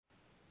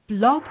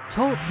Blog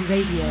Talk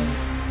Radio.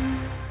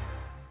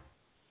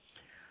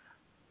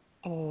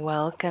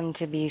 Welcome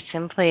to Be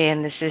Simply,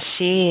 and this is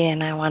she,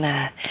 and I want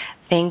to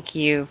thank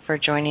you for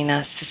joining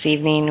us this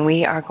evening.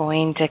 We are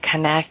going to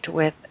connect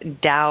with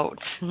doubt,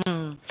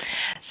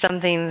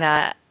 something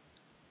that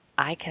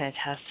I can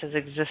attest has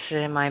existed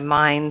in my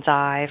mind's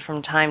eye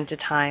from time to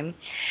time,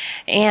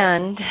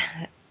 and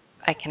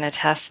I can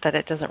attest that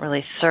it doesn't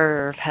really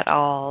serve at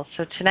all.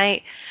 So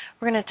tonight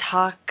we're going to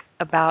talk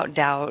about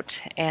doubt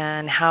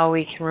and how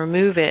we can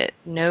remove it,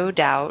 no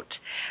doubt,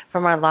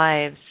 from our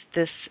lives.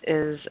 This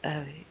is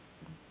a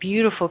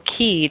beautiful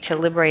key to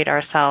liberate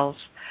ourselves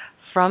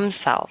from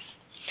self.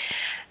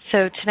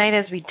 So tonight,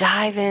 as we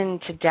dive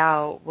into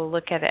doubt, we'll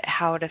look at it,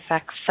 how it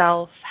affects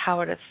self, how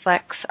it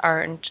affects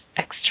our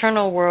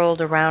external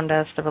world around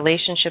us, the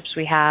relationships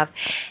we have,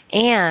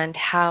 and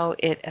how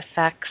it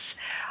affects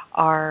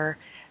our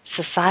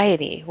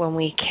society when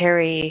we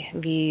carry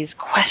these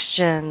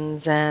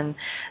questions and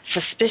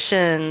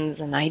suspicions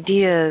and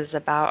ideas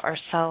about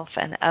ourselves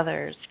and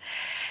others.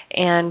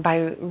 And by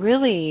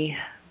really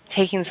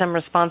taking some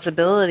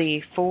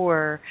responsibility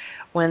for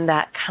when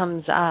that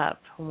comes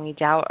up, when we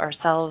doubt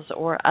ourselves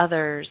or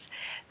others,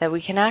 that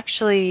we can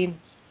actually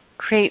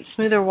create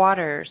smoother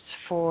waters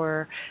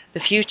for the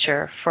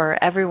future for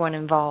everyone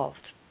involved.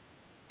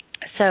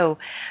 So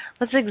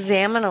let's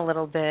examine a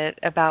little bit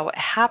about what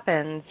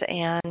happens.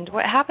 And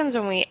what happens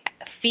when we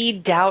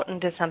feed doubt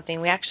into something,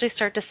 we actually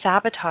start to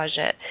sabotage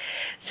it.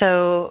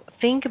 So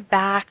think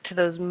back to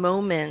those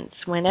moments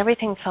when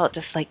everything felt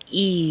just like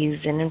ease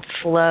and in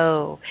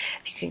flow.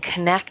 You can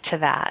connect to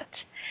that.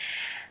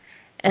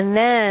 And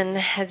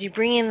then as you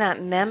bring in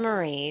that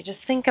memory, just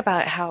think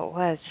about how it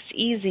was. Just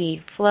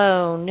easy,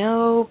 flow,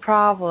 no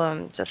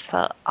problem. Just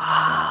felt,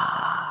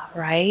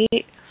 right?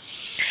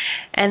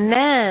 And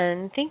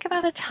then think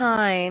about a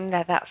time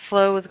that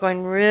flow was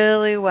going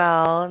really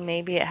well.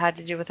 Maybe it had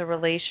to do with a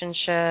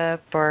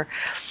relationship or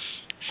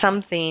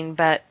something,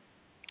 but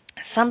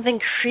something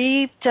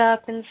creeped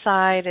up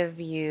inside of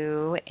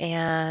you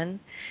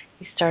and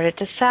you started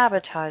to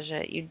sabotage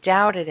it. You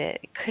doubted it.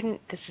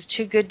 This is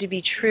too good to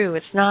be true.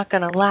 It's not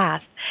going to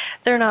last.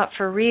 They're not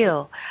for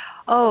real.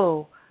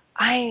 Oh,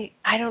 I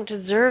don't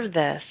deserve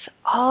this.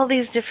 All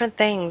these different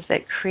things that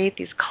create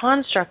these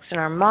constructs in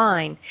our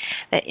mind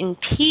that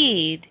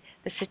impede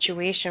the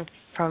situation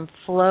from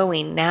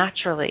flowing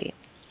naturally.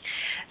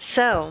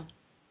 So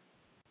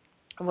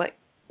what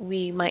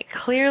we might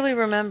clearly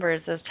remember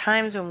is those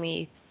times when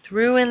we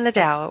threw in the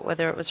doubt,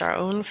 whether it was our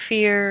own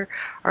fear,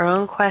 our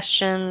own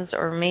questions,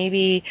 or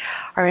maybe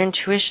our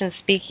intuition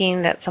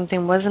speaking that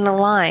something wasn't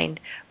aligned.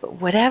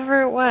 But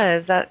whatever it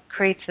was, that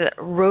creates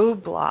a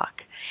roadblock.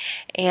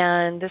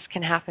 And this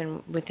can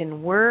happen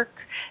within work,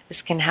 this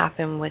can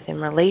happen within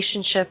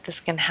relationship, this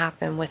can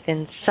happen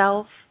within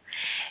self.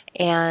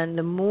 And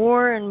the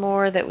more and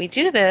more that we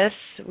do this,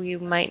 we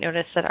might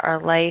notice that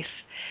our life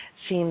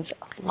seems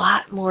a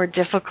lot more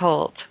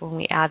difficult when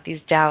we add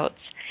these doubts.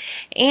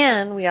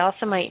 And we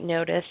also might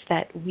notice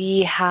that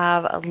we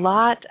have a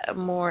lot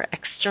more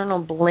external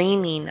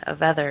blaming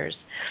of others.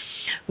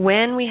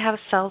 When we have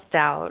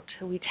self-doubt,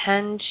 we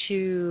tend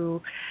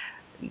to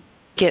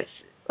get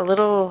a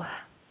little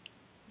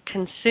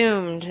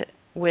consumed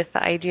with the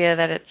idea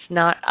that it's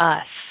not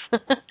us.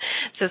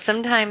 So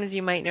sometimes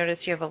you might notice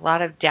you have a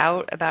lot of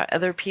doubt about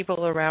other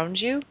people around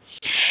you,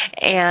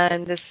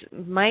 and this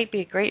might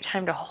be a great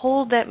time to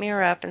hold that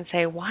mirror up and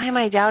say, why am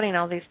I doubting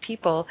all these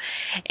people?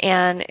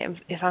 And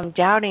if I'm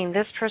doubting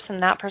this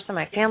person, that person,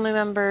 my family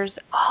members,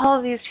 all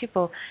of these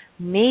people,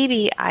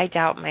 maybe I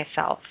doubt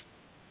myself.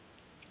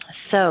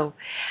 So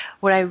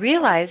what I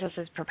realized as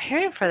I was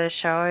preparing for this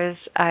show is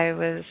I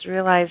was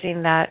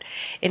realizing that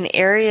in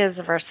areas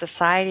of our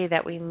society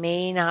that we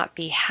may not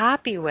be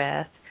happy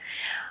with,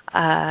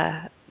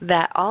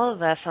 that all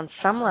of us on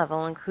some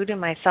level, including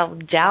myself,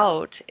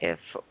 doubt if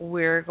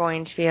we're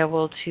going to be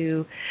able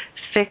to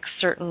fix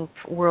certain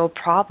world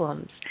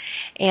problems.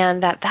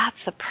 And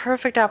that's a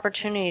perfect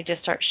opportunity to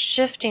start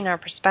shifting our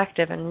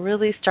perspective and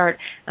really start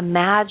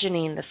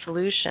imagining the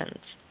solutions.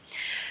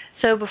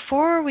 So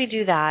before we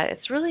do that,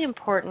 it's really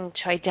important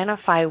to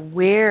identify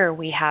where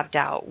we have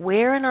doubt.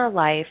 Where in our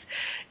life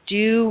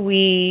do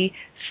we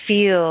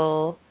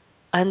feel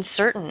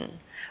uncertain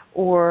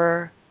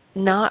or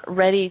not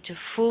ready to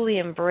fully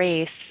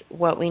embrace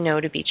what we know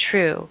to be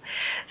true?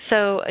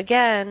 So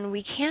again,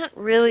 we can't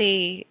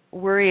really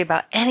worry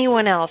about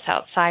anyone else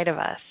outside of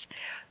us.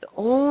 The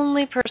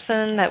only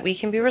person that we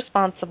can be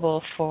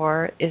responsible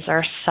for is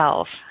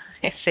ourself.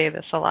 I say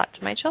this a lot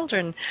to my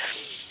children.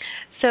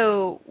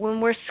 So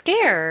when we're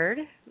scared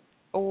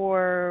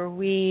or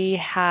we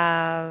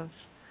have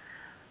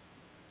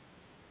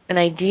an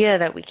idea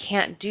that we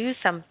can't do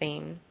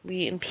something,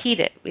 we impede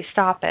it, we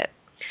stop it.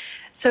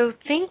 So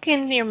think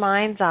in your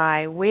mind's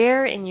eye,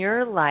 where in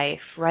your life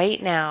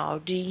right now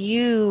do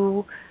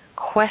you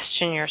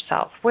question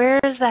yourself? Where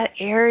is that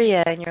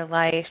area in your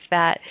life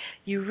that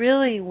you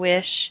really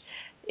wish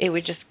it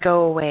would just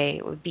go away.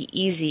 It would be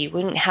easy. You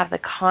wouldn't have the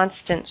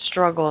constant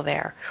struggle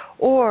there.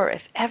 Or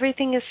if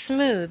everything is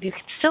smooth, you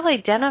can still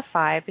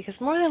identify, because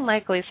more than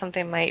likely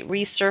something might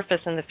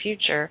resurface in the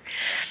future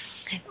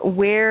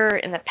where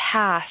in the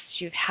past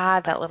you've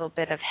had that little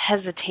bit of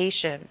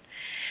hesitation,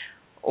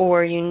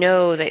 or you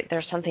know that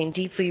there's something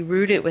deeply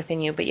rooted within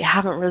you, but you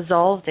haven't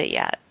resolved it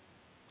yet.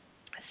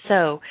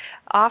 So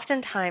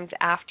oftentimes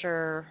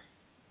after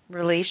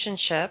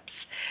relationships,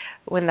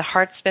 when the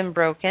heart's been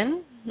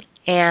broken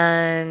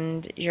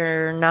and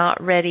you're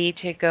not ready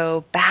to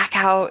go back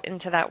out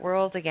into that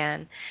world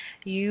again,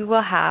 you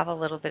will have a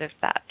little bit of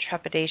that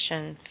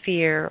trepidation,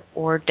 fear,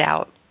 or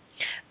doubt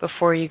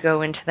before you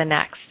go into the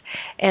next.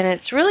 And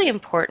it's really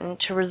important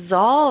to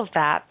resolve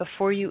that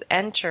before you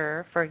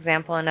enter, for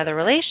example, another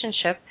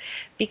relationship,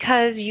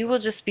 because you will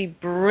just be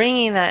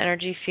bringing that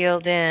energy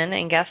field in,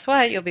 and guess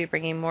what? You'll be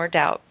bringing more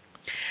doubt.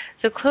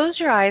 So close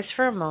your eyes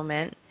for a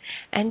moment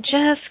and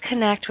just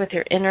connect with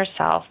your inner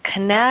self.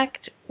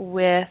 Connect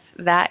with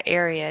that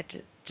area to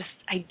just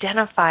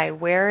identify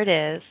where it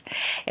is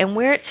and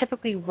where it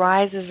typically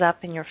rises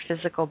up in your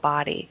physical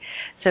body.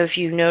 So if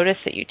you notice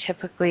that you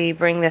typically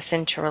bring this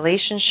into a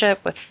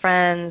relationship with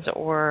friends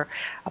or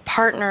a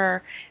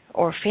partner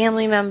or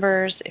family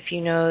members, if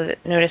you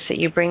notice that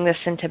you bring this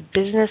into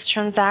business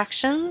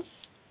transactions,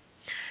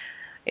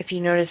 if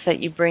you notice that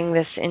you bring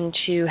this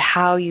into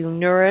how you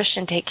nourish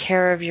and take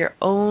care of your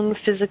own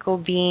physical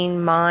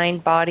being,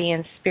 mind, body,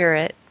 and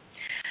spirit,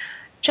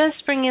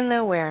 just bring in the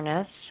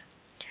awareness.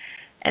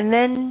 And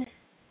then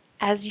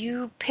as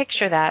you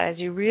picture that, as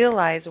you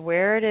realize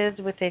where it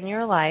is within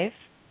your life,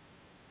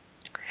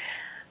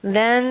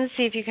 then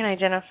see if you can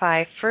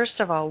identify, first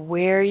of all,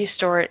 where you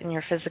store it in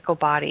your physical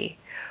body,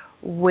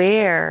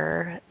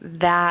 where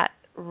that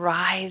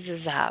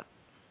rises up.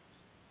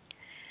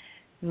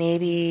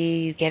 Maybe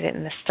you get it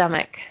in the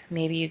stomach.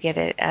 Maybe you get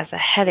it as a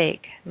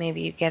headache.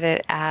 Maybe you get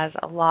it as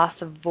a loss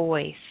of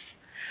voice.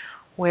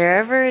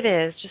 Wherever it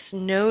is, just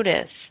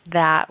notice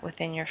that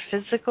within your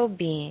physical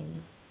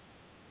being.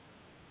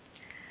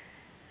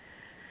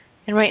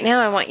 And right now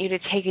I want you to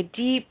take a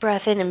deep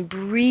breath in and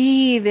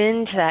breathe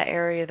into that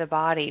area of the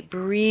body.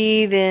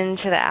 Breathe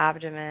into the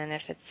abdomen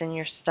if it's in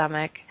your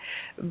stomach.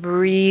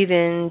 Breathe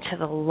into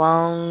the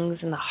lungs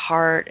and the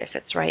heart if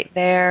it's right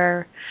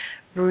there.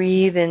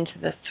 Breathe into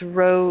the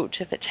throat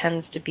if it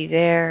tends to be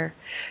there.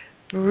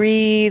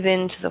 Breathe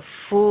into the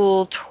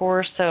full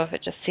torso if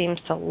it just seems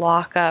to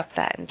lock up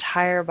that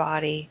entire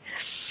body.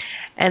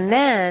 And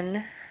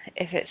then,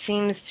 if it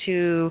seems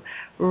to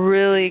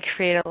really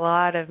create a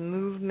lot of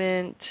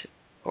movement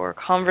or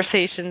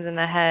conversations in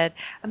the head,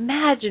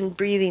 imagine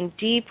breathing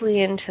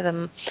deeply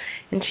into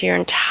your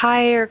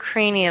entire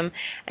cranium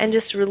and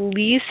just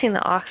releasing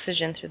the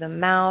oxygen through the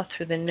mouth,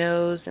 through the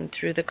nose, and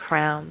through the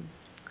crown.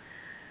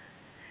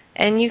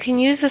 And you can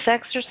use this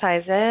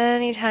exercise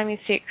anytime you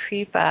see it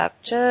creep up.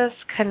 Just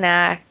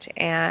connect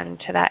and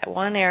to that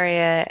one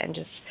area and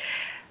just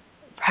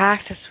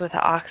practice with the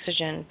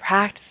oxygen,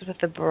 practice with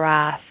the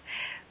breath.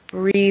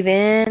 Breathe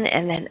in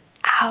and then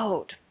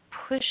out,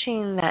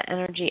 pushing that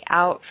energy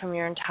out from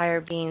your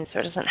entire being so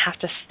it doesn't have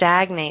to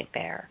stagnate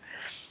there.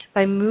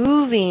 By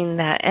moving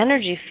that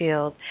energy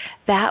field,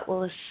 that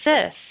will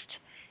assist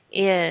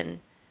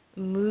in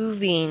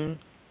moving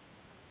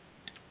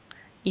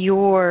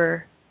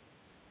your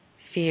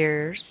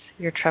fears,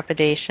 your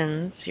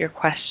trepidations, your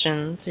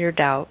questions, your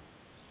doubt.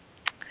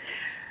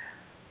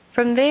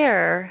 From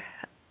there,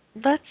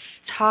 let's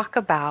talk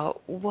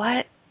about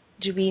what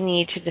do we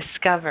need to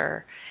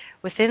discover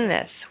within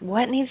this?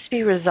 What needs to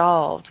be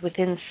resolved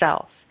within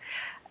self?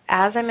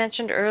 As I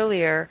mentioned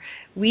earlier,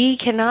 we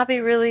cannot be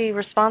really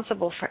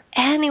responsible for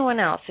anyone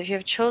else. If you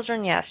have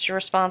children, yes, you're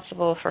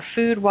responsible for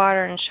food,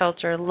 water, and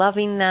shelter,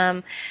 loving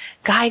them,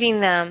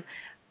 guiding them.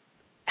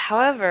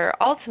 However,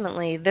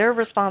 ultimately, they're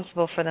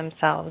responsible for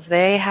themselves.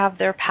 They have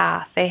their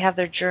path. They have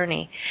their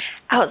journey.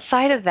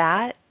 Outside of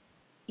that,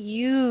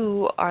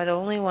 you are the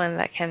only one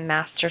that can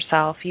master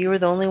self. You are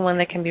the only one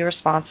that can be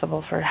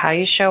responsible for how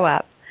you show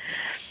up.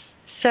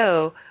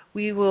 So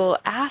we will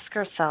ask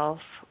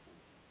ourselves,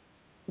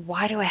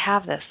 why do I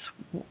have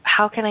this?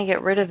 How can I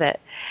get rid of it?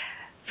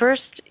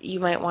 First, you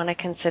might want to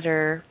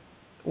consider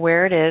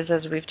where it is,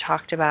 as we've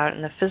talked about,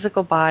 in the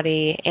physical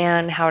body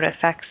and how it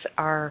affects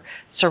our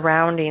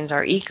surroundings,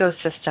 our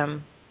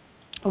ecosystem.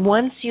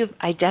 Once you've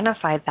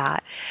identified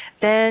that,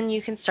 then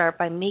you can start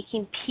by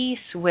making peace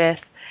with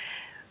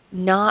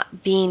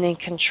not being in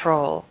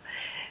control.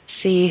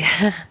 See,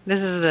 this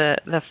is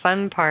the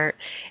fun part,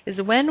 is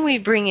when we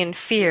bring in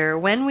fear,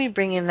 when we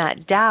bring in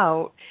that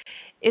doubt,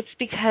 it's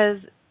because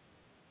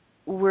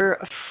we're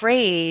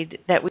afraid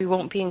that we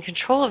won't be in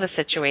control of a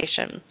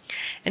situation.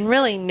 And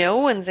really, no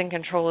one's in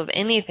control of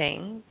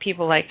anything.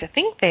 People like to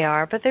think they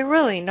are, but they're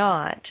really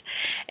not.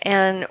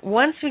 And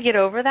once we get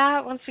over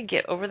that, once we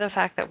get over the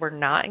fact that we're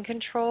not in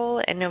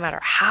control, and no matter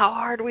how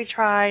hard we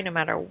try, no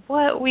matter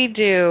what we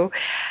do,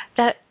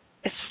 that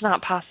it's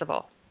not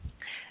possible.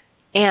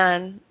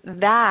 And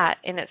that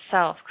in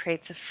itself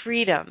creates a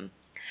freedom.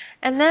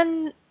 And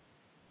then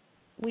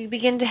we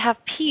begin to have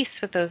peace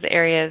with those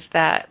areas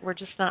that we're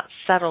just not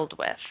settled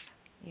with,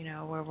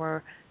 where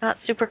we're not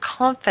super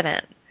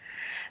confident.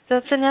 So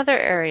that's another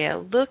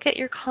area. Look at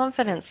your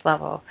confidence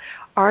level.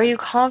 Are you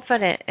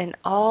confident in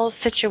all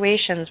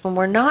situations? When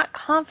we're not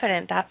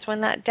confident, that's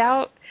when that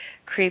doubt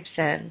creeps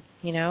in.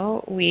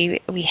 We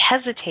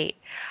hesitate.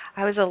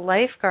 I was a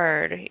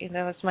lifeguard.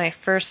 That was my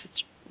first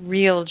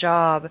real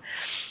job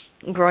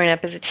growing up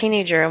as a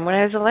teenager. And when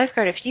I was a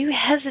lifeguard, if you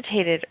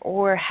hesitated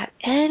or had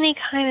any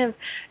kind of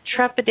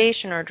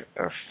trepidation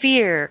or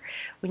fear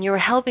when you were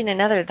helping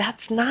another, that's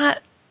not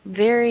a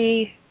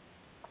very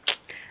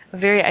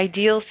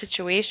ideal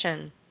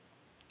situation,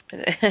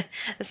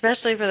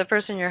 especially for the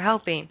person you're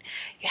helping.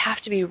 You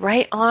have to be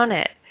right on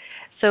it.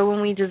 So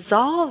when we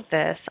dissolve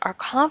this, our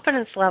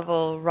confidence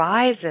level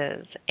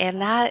rises,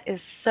 and that is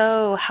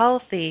so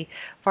healthy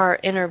for our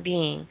inner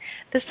being.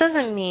 This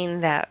doesn't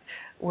mean that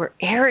we're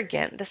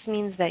arrogant. This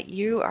means that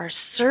you are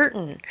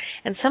certain,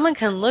 and someone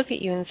can look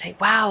at you and say,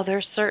 wow,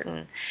 they're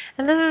certain.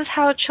 And this is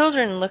how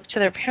children look to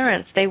their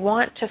parents. They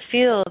want to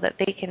feel that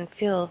they can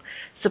feel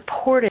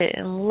supported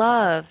and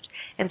loved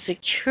and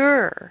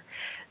secure.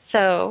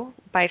 So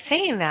by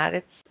saying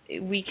that,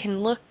 we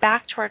can look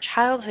back to our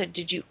childhood.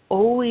 Did you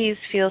always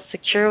feel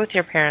secure with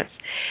your parents,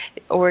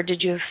 or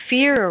did you have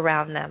fear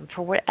around them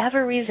for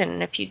whatever reason?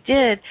 And if you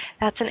did,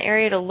 that's an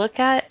area to look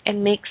at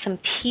and make some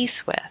peace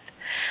with.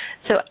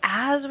 So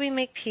as we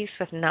make peace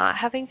with not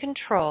having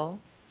control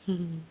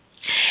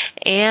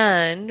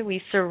and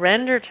we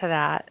surrender to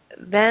that,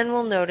 then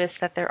we'll notice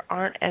that there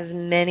aren't as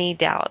many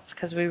doubts,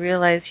 because we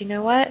realize, you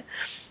know what?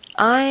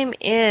 I'm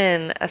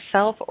in a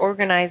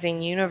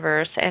self-organizing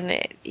universe, and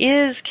it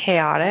is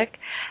chaotic.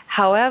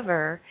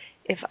 However,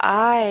 if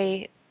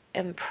I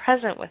am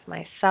present with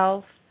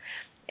myself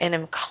and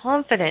am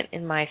confident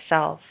in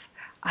myself,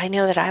 I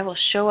know that I will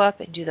show up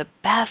and do the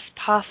best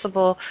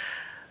possible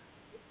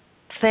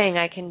thing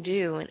I can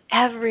do in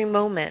every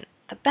moment,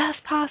 the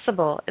best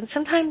possible. And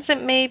sometimes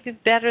it may be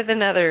better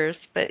than others,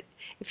 but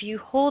if you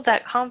hold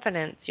that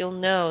confidence,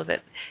 you'll know that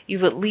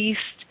you've at least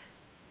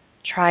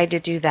tried to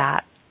do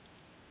that.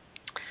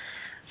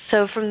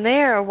 So from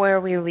there,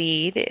 where we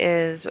lead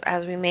is,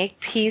 as we make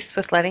peace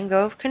with letting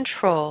go of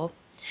control,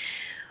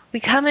 we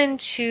come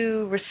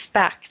into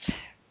respect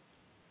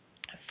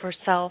for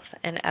self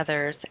and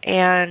others.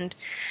 And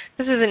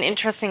this is an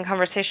interesting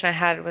conversation I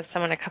had with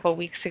someone a couple of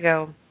weeks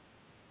ago.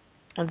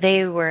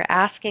 They were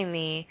asking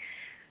me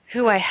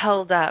who I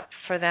held up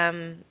for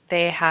them.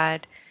 They had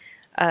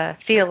a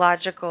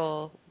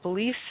theological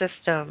belief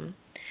system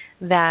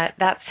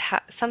that's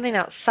something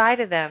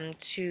outside of them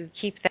to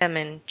keep them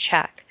in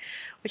check,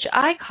 which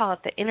I call it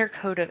the inner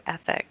code of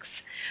ethics.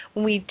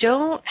 When we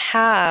don't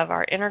have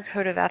our inner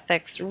code of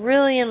ethics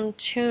really in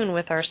tune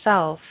with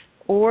ourselves,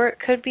 or it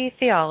could be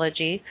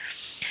theology,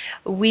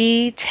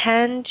 we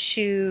tend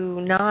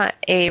to not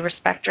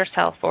respect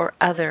ourselves or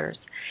others.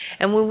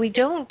 And when we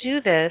don't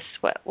do this,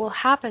 what will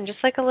happen, just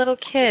like a little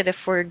kid, if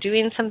we're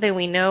doing something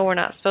we know we're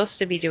not supposed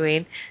to be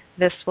doing,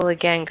 this will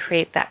again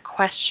create that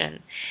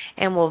question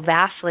and will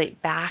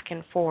vacillate back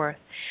and forth.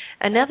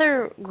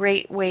 Another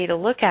great way to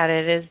look at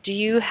it is, do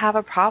you have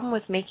a problem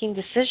with making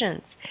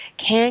decisions?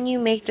 Can you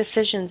make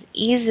decisions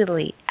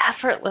easily,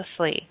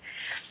 effortlessly?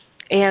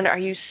 And are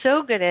you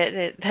so good at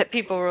it that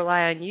people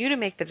rely on you to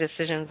make the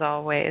decisions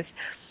always?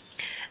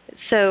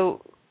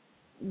 So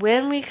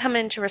when we come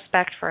into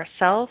respect for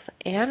ourselves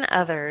and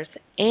others,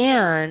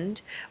 and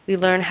we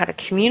learn how to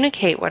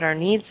communicate what our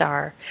needs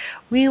are,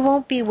 we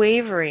won't be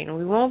wavering.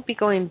 We won't be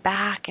going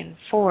back and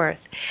forth.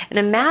 And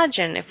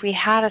imagine if we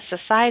had a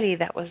society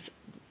that was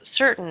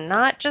certain,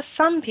 not just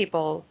some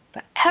people,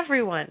 but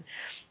everyone,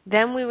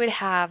 then we would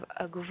have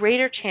a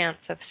greater chance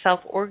of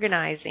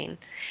self-organizing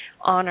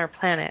on our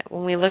planet.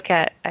 When we look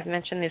at, I've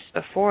mentioned this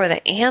before,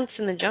 the ants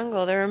in the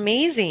jungle, they're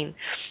amazing.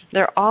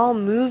 They're all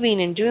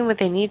moving and doing what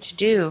they need to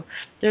do.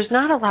 There's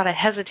not a lot of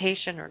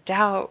hesitation or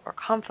doubt or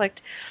conflict.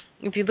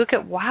 If you look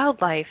at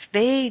wildlife,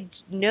 they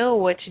know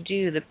what to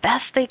do the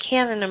best they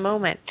can in a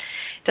moment.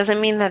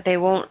 Doesn't mean that they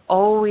won't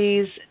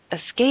always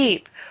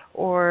escape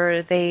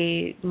or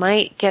they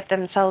might get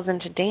themselves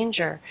into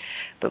danger.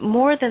 But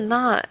more than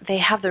that, they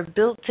have their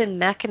built-in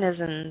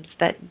mechanisms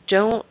that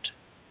don't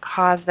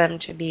cause them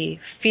to be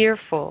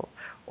fearful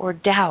or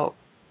doubt.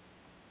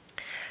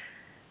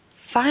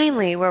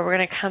 Finally, where we're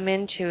going to come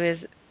into is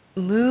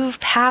move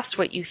past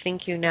what you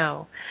think you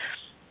know.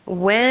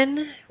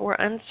 When we're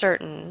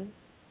uncertain,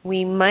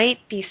 we might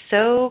be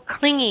so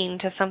clinging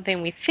to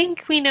something we think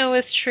we know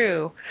is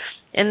true,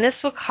 and this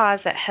will cause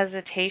that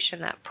hesitation,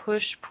 that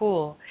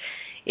push-pull.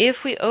 If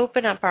we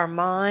open up our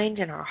mind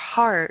and our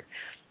heart,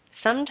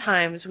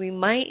 sometimes we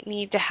might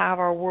need to have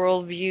our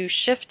worldview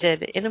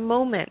shifted in a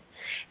moment,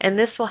 and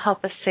this will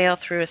help us sail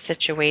through a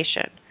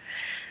situation.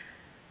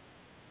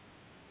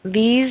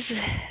 These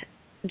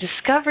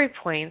discovery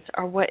points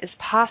are what is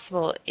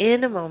possible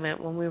in a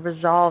moment when we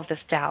resolve this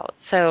doubt.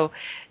 So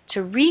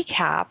to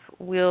recap,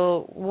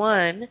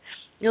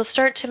 you'll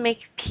start to make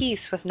peace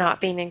with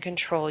not being in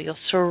control. You'll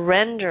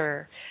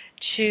surrender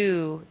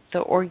to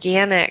the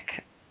organic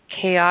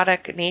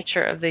chaotic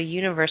nature of the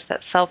universe that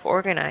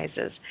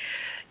self-organizes.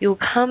 You'll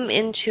come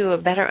into a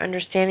better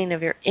understanding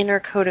of your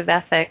inner code of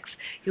ethics.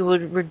 You will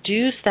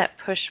reduce that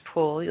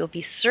push-pull. You'll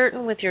be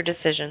certain with your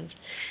decisions.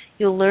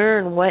 You'll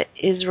learn what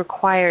is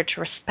required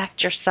to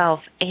respect yourself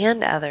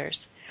and others.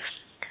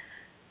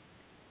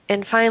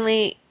 And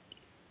finally,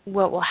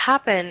 what will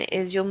happen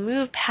is you'll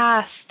move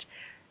past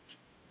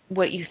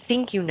what you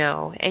think you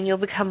know, and you'll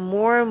become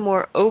more and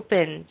more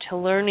open to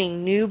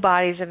learning new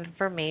bodies of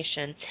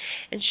information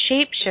and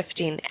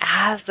shape-shifting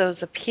as those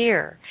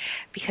appear,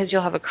 because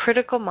you'll have a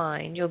critical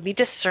mind, you'll be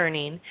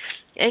discerning,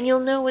 and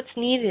you'll know what's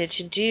needed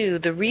to do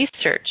the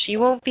research. You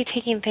won't be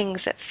taking things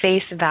at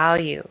face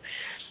value.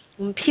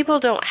 When people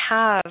don't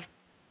have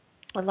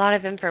a lot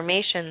of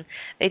information,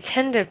 they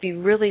tend to be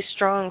really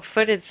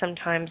strong-footed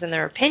sometimes in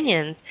their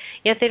opinions,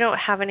 yet they don't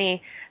have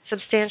any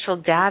substantial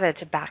data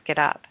to back it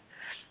up.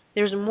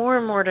 There's more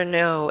and more to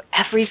know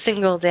every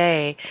single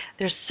day.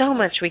 There's so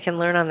much we can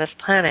learn on this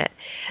planet.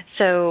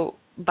 So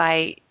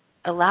by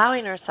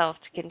allowing ourselves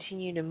to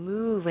continue to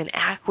move and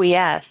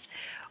acquiesce,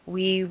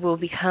 we will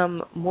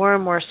become more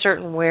and more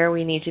certain where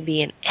we need to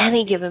be in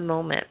any given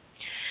moment.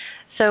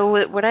 So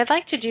what I'd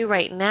like to do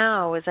right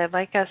now is I'd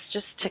like us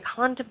just to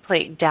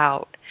contemplate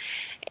doubt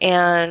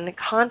and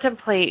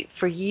contemplate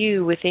for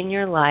you within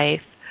your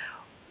life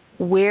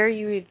where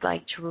you would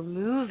like to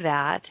remove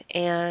that,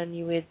 and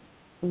you would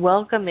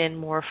welcome in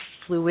more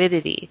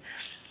fluidity.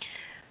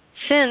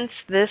 Since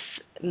this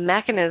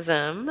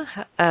mechanism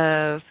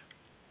of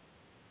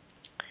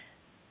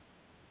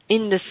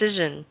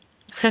indecision,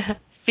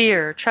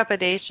 fear,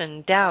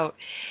 trepidation, doubt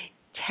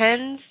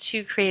tends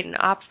to create an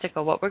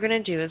obstacle, what we're going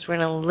to do is we're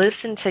going to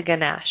listen to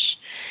Ganesh,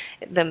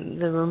 the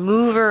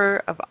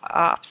remover of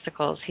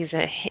obstacles. He's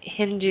a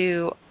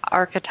Hindu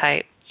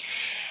archetype.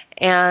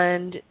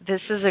 And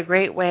this is a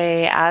great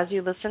way, as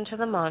you listen to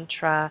the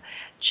mantra,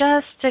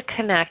 just to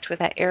connect with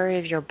that area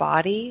of your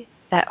body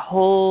that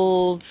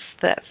holds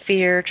that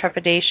fear,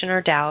 trepidation,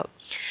 or doubt.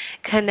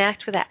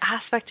 Connect with that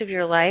aspect of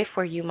your life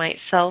where you might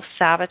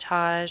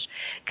self-sabotage.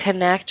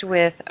 Connect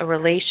with a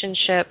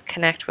relationship.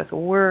 Connect with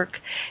work.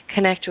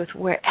 Connect with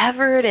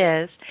wherever it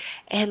is.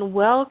 And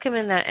welcome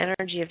in that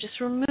energy of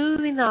just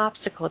removing the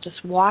obstacle,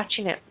 just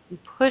watching it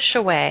push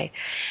away.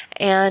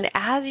 And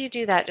as you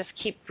do that, just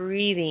keep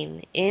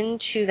breathing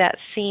into that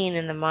scene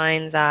in the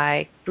mind's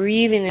eye,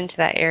 breathing into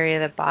that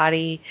area of the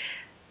body,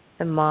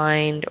 the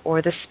mind,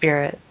 or the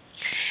spirit.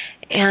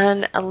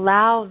 And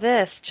allow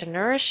this to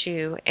nourish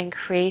you and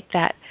create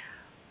that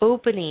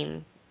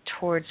opening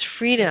towards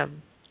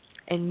freedom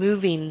and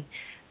moving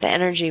the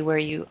energy where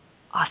you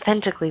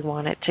authentically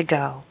want it to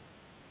go.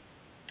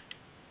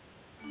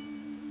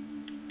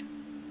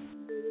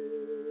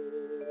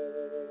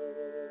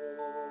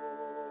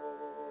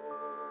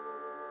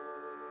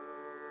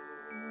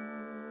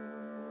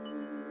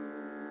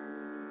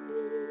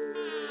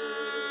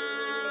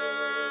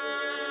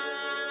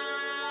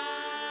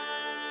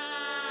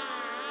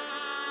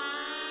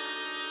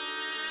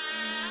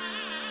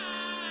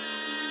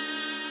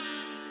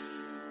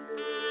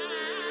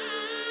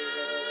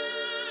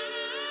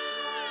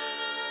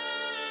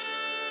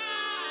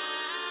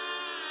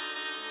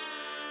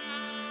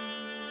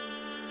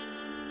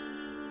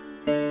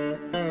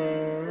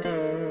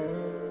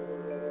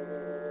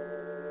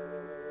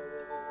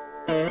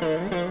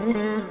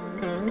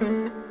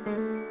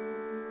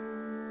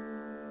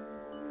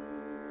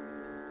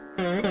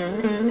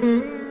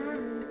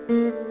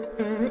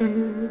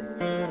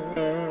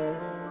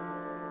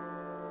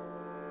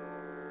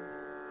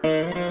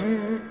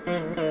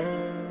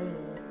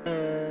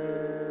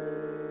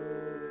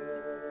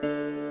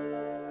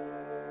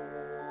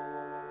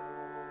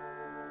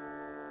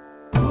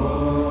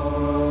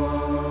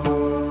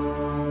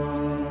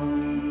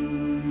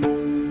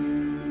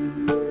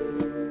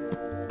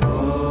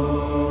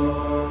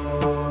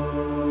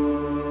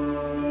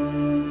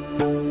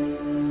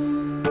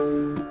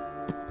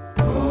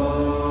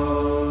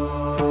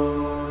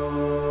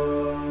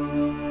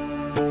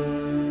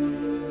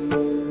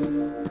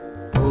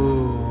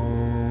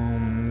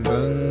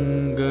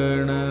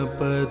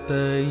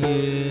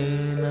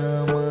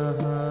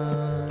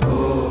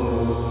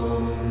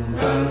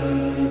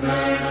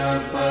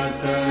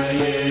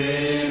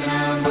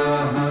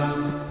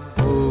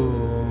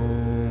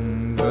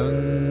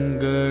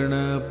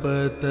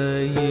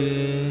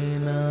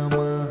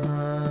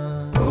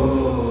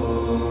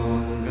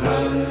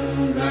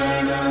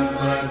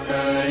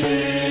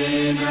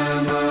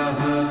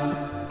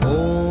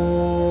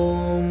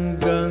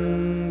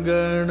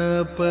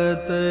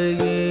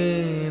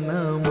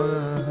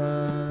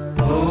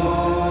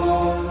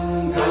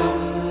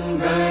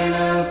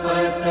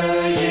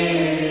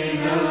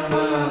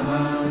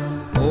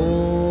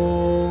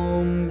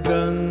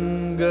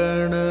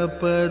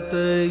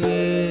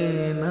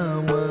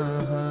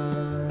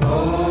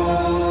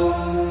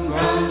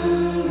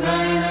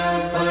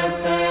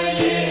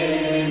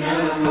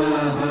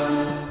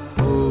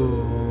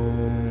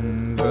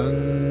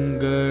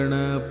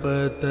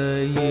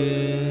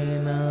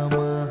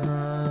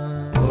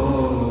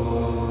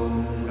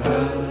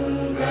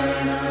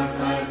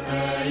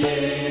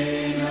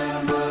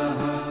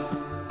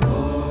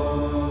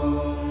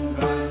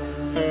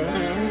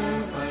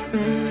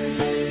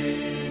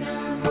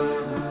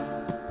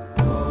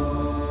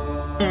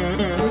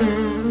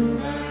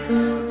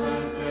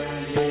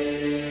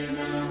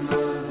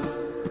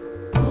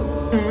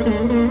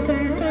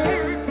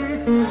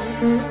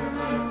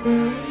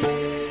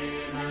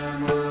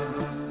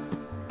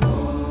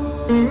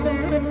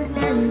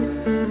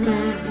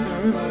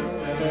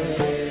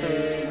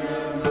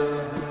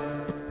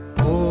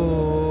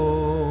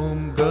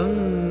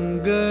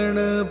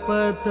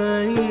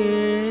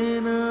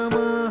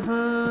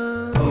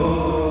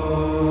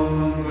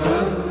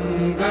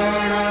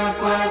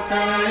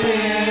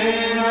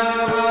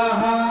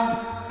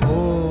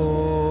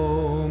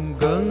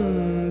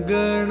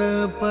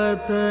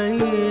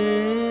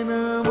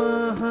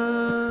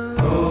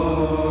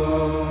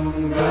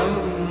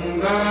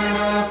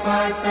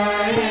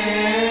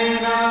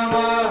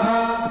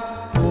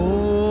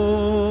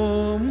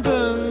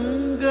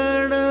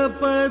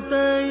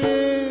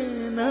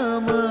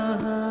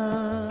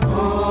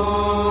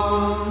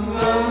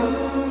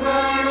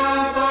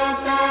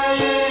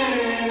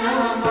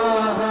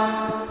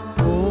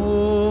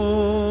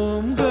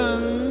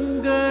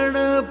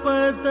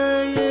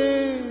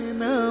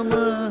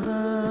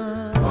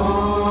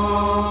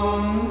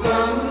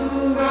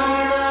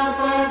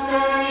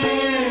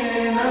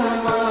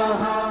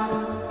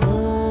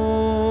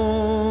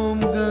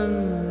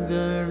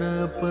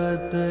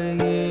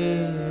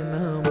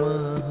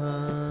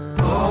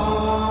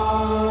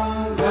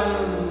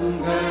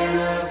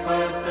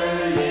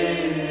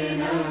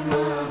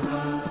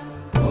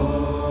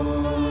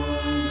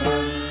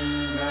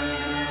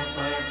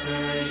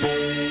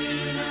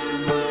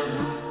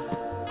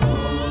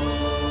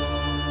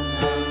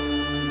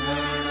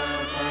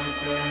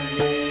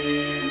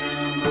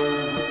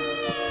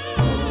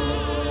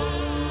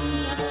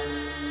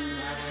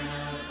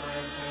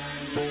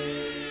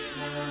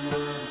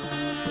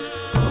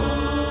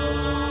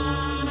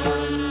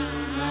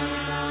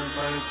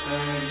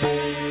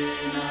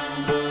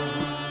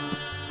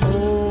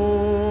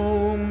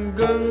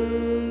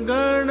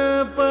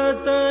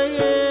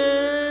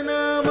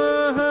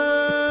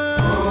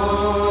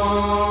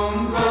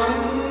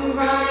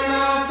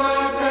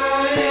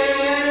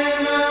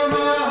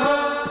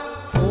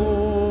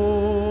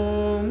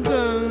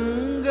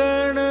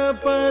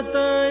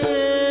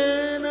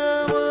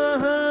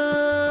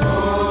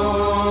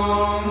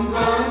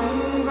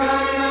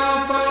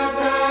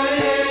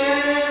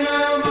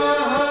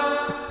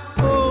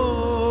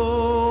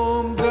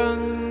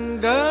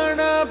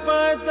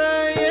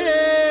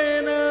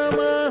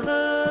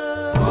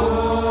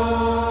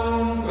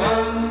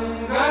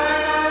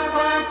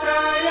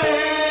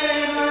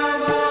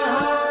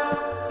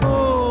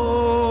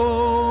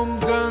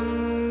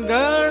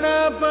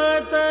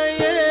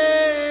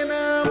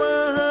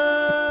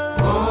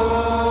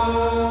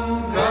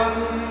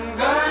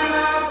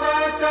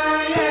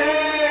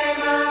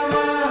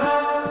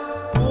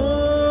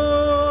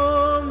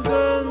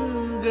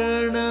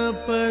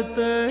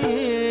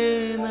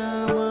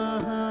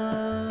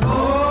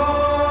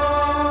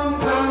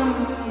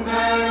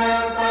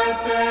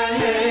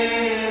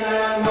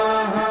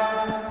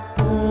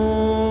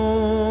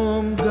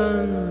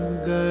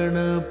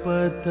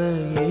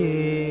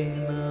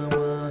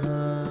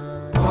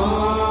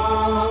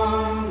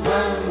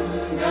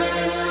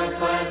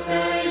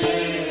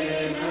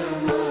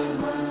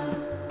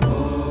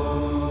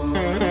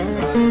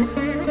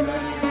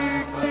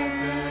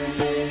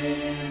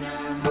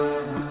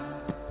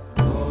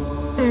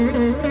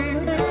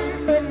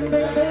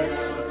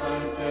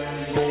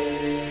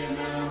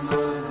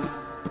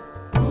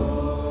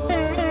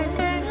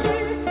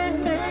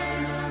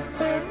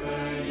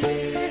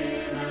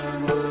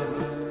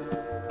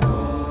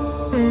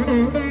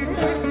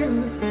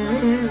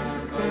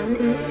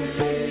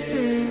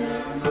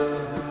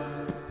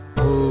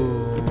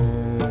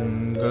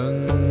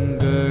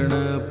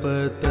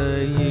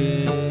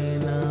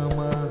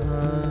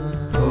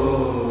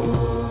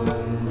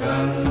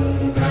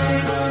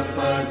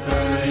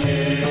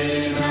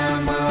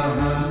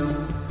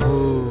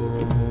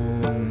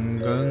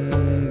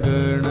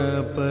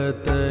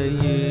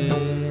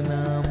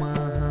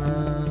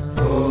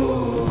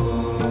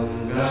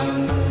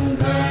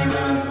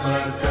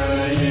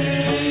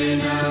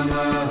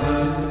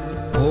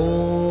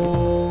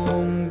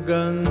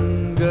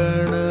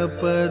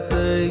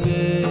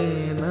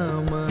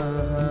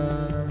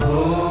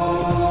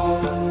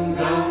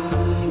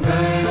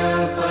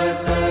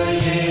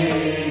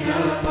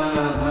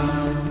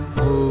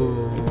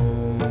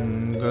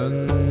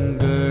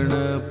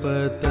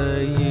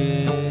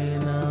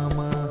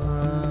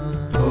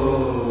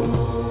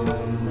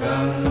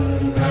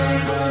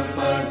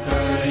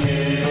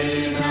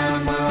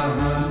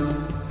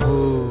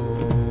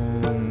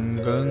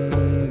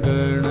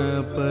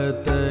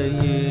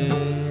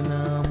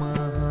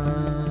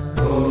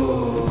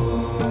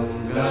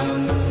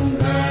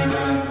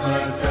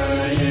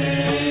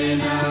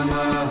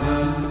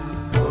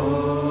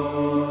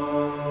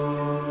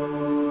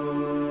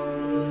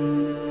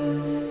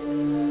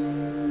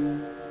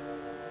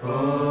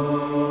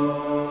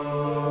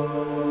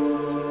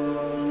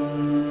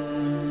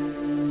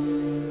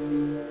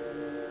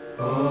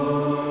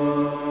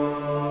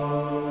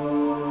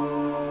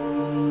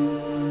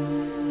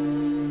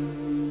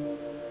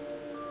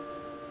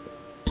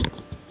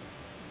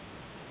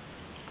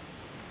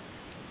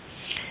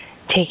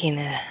 Taking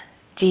a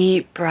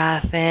deep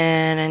breath in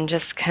and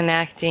just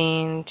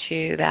connecting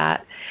to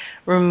that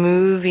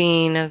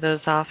removing of those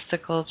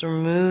obstacles,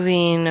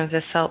 removing of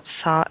the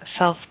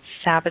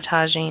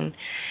self-sabotaging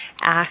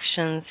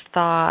actions,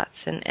 thoughts,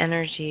 and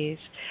energies.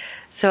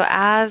 So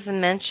as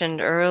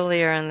mentioned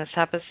earlier in this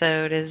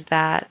episode is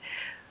that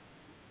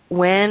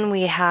when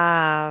we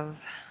have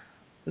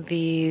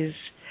these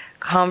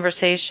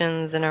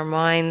conversations in our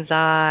mind's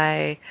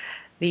eye,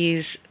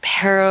 these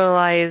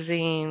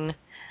paralyzing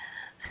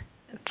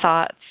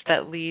thoughts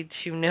that lead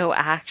to no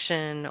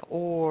action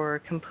or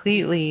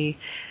completely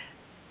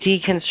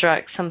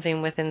deconstruct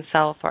something within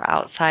self or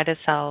outside of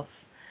self,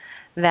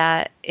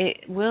 that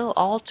it will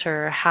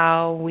alter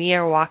how we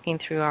are walking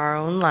through our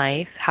own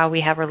life, how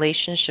we have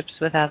relationships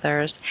with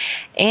others,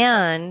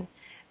 and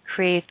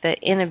create the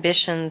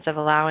inhibitions of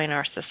allowing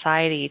our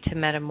society to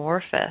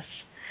metamorphose.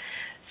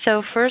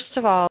 So first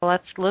of all,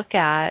 let's look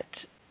at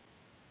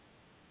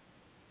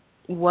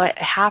what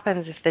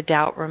happens if the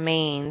doubt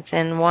remains.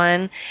 And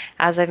one,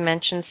 as I've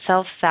mentioned,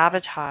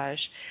 self-sabotage.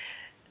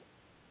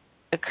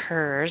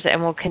 occurs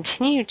and will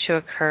continue to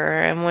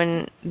occur, and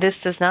when this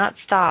does not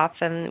stop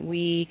and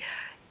we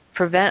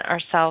prevent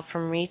ourselves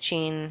from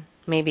reaching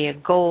maybe a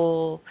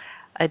goal,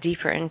 a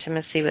deeper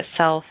intimacy with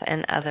self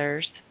and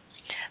others,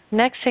 the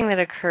next thing that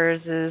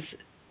occurs is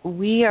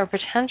we are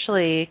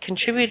potentially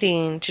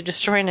contributing to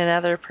destroying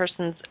another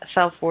person's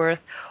self-worth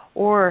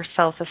or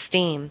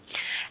self-esteem.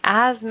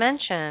 As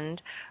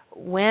mentioned,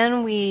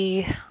 when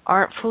we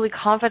aren't fully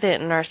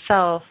confident in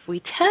ourselves, we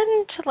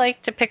tend to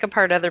like to pick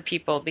apart other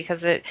people because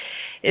it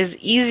is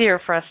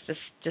easier for us to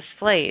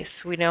displace.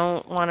 We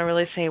don't want to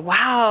really say,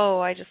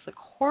 wow, I just look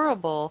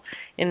horrible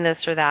in this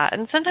or that.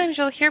 And sometimes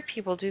you'll hear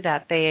people do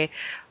that. They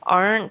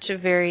aren't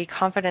very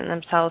confident in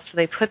themselves, so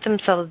they put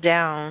themselves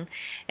down.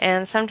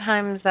 And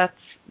sometimes that's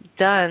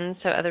done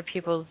so other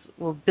people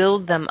will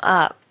build them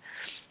up.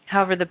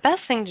 However, the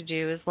best thing to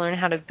do is learn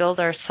how to build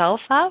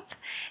ourselves up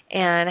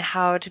and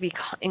how to be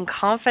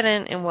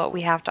confident in what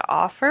we have to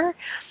offer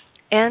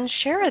and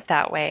share it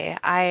that way.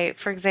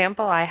 For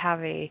example, I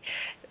have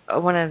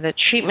one of the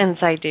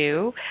treatments I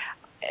do.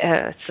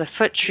 It's a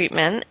foot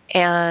treatment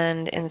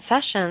and in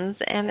sessions,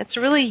 and it's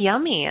really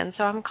yummy, and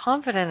so I'm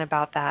confident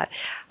about that.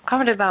 I'm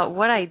confident about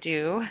what I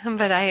do,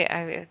 but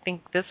I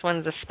think this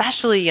one's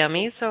especially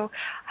yummy, so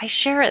I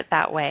share it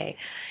that way.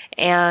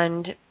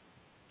 And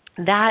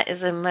that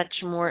is a much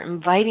more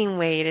inviting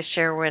way to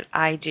share what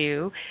I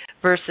do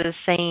versus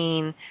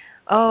saying,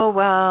 oh,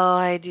 well,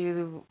 I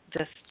do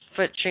this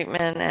foot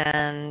treatment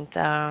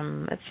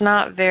and it's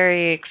not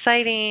very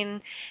exciting,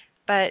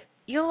 but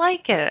you'll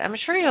like it. I'm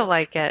sure you'll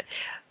like it.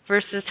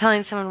 Versus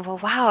telling someone, well,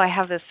 wow, I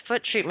have this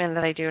foot treatment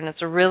that I do and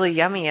it's really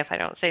yummy if I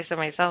don't say so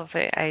myself.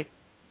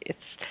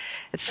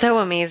 It's so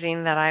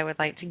amazing that I would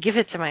like to give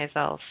it to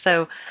myself.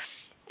 So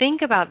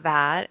think about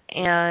that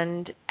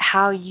and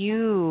how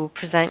you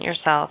present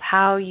yourself,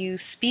 how you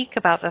speak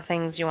about the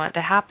things you want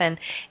to happen,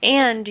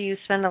 and do you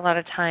spend a lot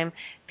of time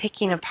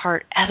picking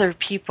apart other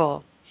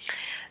people?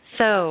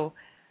 So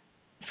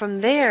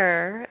from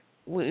there,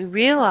 what we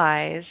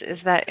realize is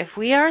that if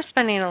we are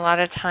spending a lot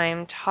of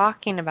time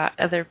talking about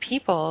other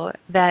people,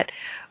 that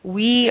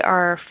we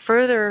are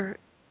further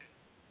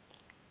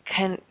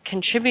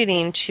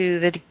contributing to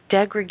the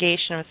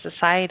degradation of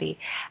society.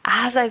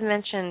 As I've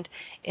mentioned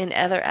in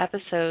other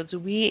episodes,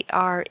 we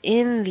are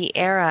in the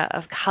era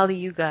of Kali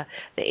Yuga,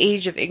 the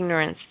age of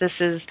ignorance. This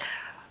is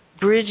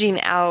bridging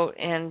out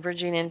and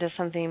bridging into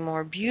something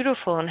more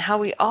beautiful, and how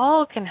we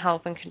all can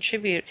help and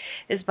contribute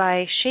is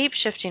by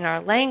shape-shifting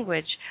our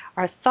language,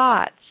 our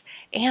thoughts,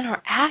 and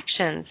our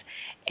actions.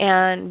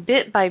 And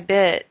bit by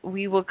bit,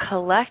 we will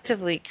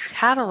collectively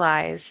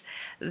catalyze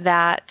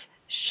that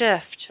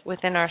shift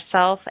within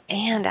ourselves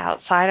and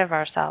outside of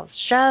ourselves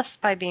just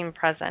by being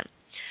present.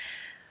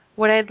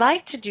 What I'd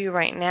like to do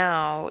right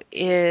now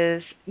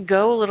is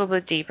go a little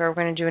bit deeper. We're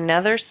going to do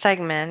another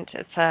segment.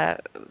 It's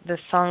this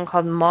song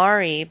called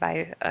Mari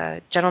by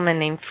a gentleman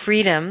named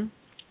Freedom,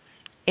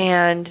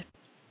 and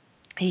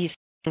he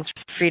sings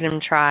Freedom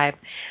Tribe.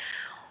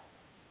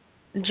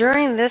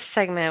 During this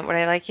segment, what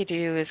I'd like you to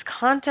do is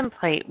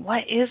contemplate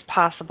what is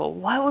possible.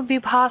 What would be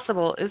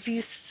possible if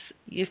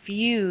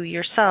you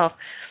yourself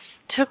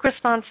took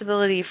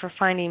responsibility for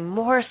finding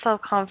more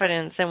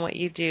self-confidence in what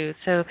you do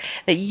so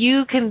that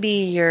you can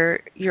be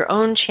your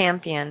own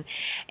champion?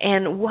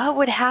 And what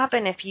would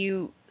happen if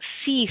you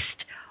ceased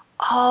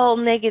all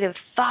negative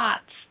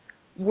thoughts,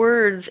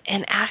 words,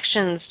 and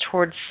actions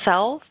towards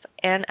self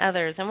and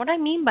others? And what I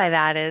mean by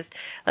that is,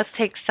 let's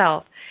take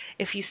self.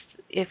 If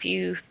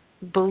you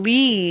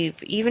believe,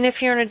 even if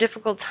you're in a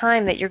difficult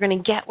time, that you're going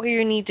to get where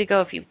you need to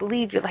go, if you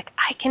believe, you're like,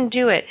 I can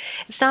do it.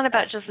 It's not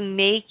about just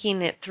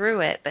making it through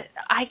it, but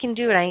I can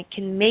do it. I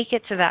can make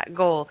it to that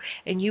goal,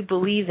 and you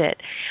believe it.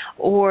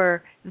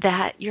 Or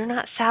that you're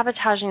not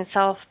sabotaging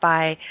self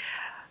by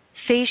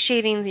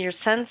satiating your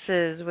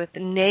senses with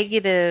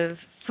negative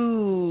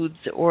foods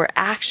or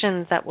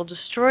actions that will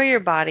destroy your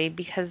body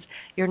because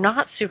you're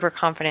not super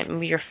confident.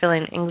 Maybe you're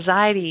feeling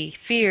anxiety,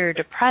 fear,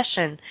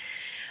 depression.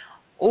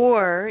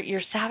 Or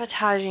you're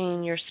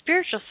sabotaging your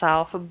spiritual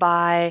self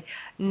by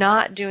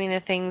not doing the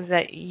things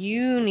that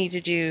you need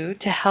to do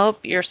to help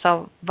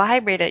yourself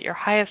vibrate at your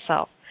highest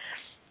self.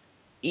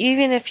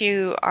 Even if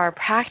you are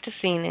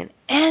practicing in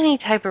any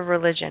type of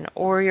religion,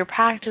 or you're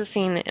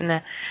practicing in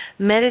a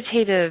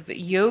meditative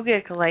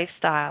yogic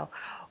lifestyle,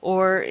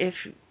 or if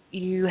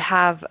you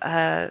have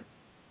a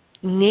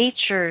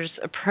nature's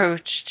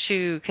approach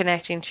to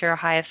connecting to your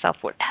highest self,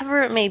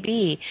 whatever it may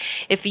be,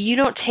 if you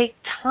don't take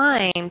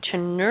time to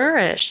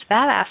nourish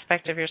that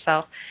aspect of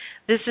yourself,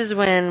 this is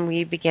when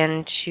we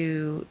begin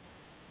to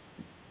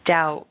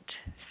doubt,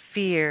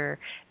 fear,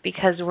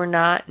 because we're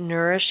not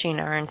nourishing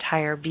our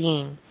entire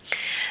being.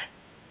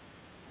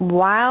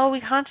 While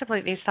we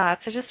contemplate these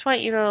thoughts, I just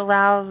want you to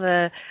allow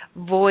the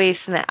voice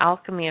and the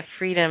alchemy of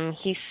freedom.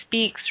 He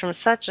speaks from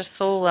such a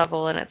soul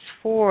level, and it's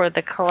for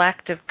the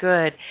collective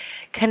good.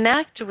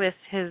 Connect with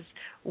his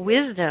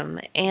wisdom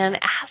and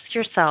ask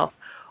yourself,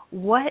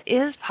 what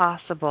is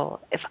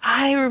possible if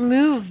I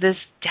remove this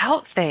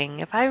doubt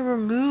thing, if I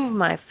remove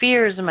my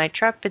fears and my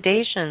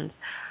trepidations?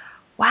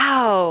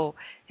 Wow,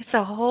 It's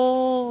a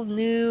whole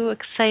new,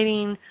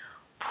 exciting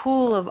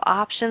pool of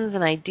options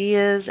and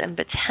ideas and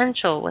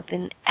potential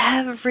within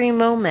every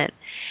moment.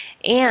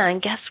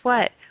 And guess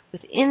what?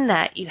 Within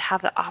that, you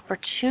have the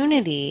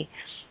opportunity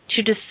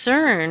to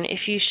discern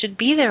if you should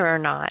be there or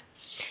not.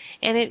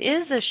 And it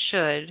is a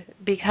should,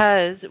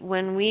 because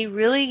when we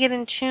really get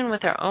in tune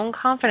with our own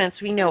confidence,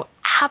 we know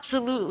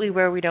absolutely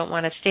where we don't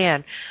want to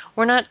stand.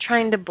 We're not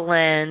trying to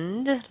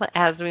blend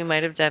as we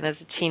might have done as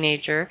a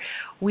teenager.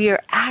 We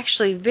are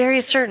actually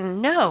very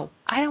certain, no,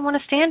 I don't want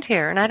to stand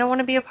here and I don't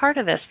want to be a part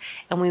of this.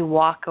 And we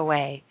walk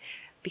away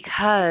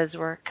because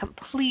we're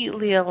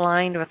completely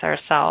aligned with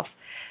ourselves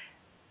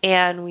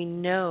and we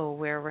know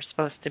where we're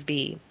supposed to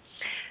be.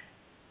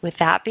 With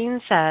that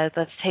being said,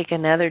 let's take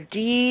another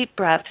deep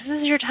breath. This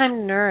is your time to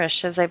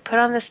nourish. As I put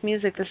on this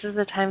music, this is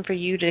the time for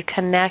you to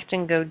connect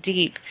and go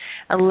deep.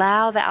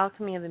 Allow the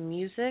alchemy of the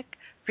music,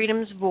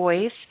 Freedom's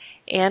voice,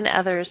 and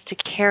others to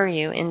carry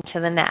you into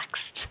the next.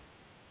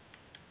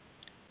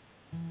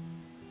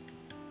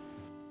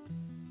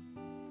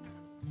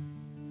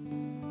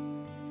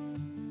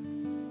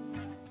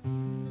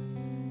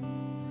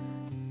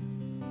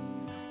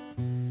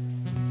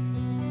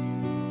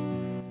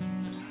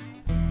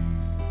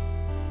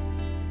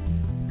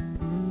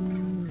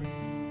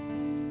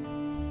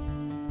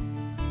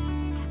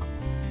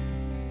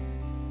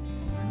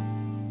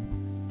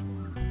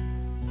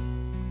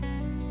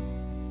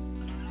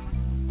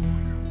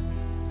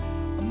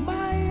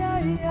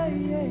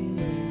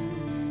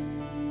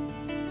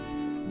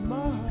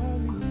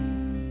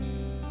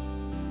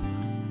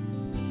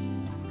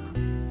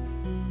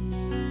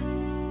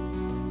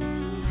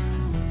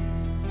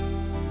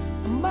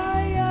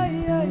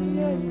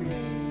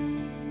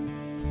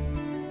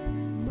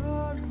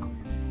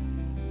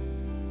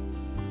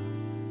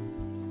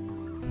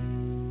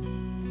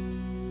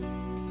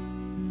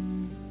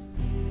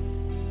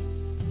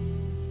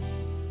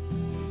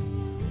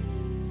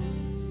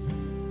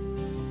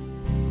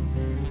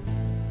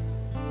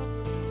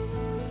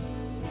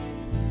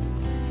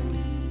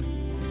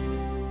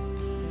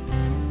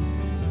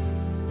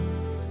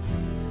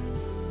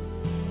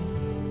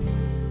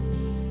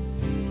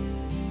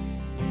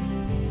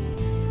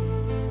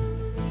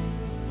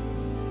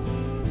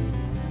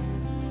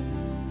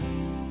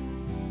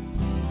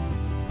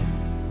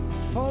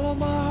 Follow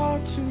my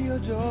heart to your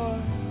door,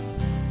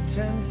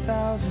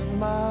 10,000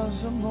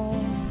 miles or more.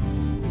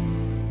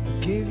 I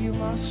gave you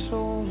my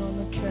soul on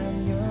the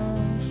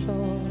canyon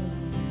floor.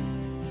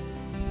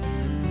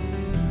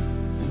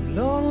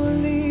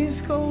 Lonely's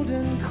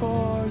golden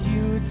core,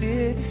 you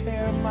did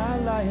hear my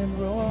lion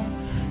roar.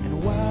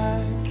 And why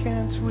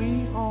can't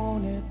we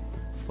own it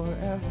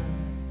forever?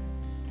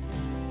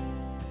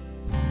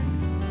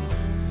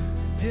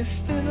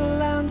 Distant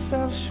lands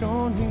have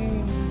shown me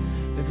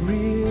that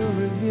real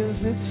reveals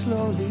it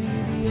slowly.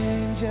 The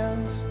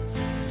angels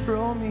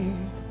throw me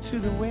to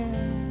the wind,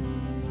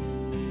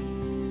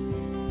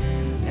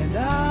 and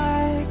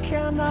I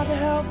cannot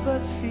help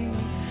but see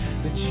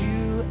that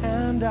you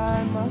and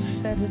I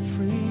must set it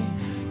free.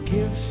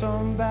 Give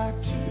some back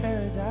to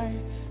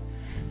paradise,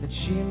 that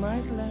she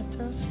might let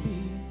us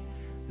be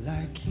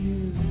like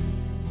you.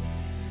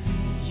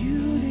 You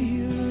to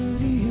you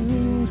to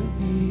you to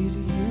be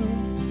to you,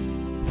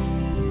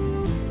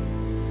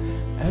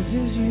 as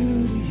is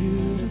you to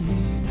you to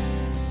me.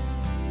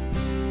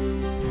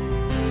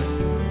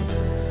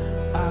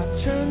 I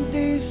turn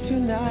days to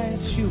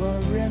nights, you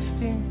are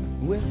resting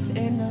with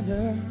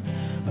another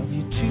of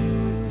your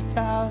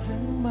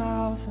 2,000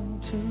 miles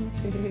and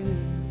 2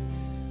 days.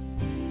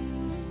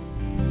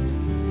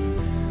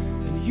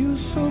 And you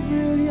so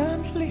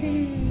brilliantly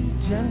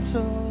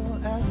gentle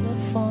as the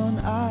fun,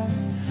 I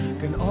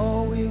can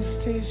always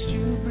taste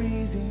you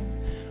breathing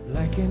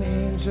like an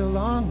angel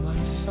on my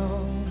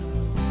song.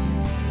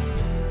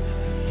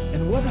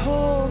 And what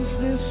holds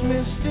this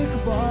mystic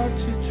bar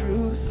to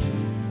truth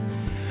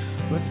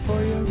but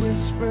for your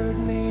whispered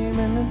name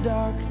in the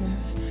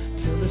darkness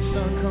till the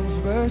sun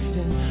comes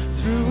bursting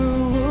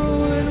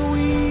through? And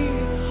we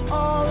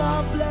all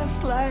are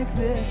blessed like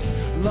this,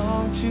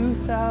 long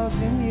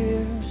 2,000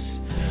 years.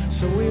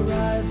 So we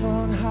rise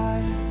on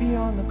high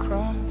beyond the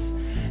cross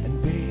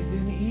and bathe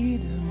in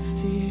Eden's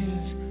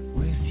tears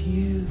with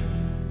you.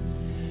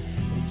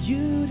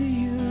 You to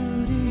you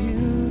to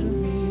you to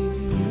me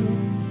to you,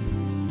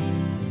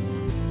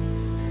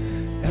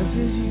 as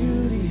is you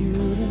to you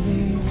to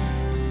me.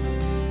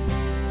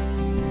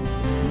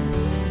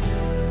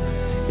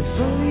 It's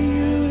only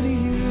you to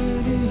you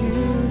to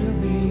you to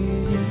me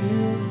to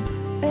you.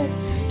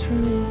 It's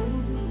true.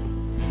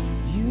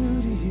 You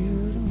to you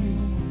to me.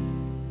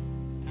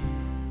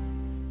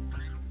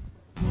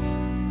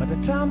 By the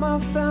time I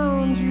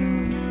found you,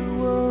 you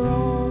were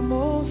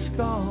almost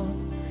gone.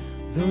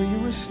 Though you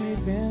were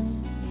sleeping,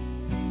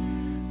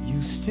 you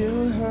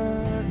still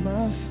heard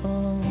my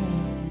song.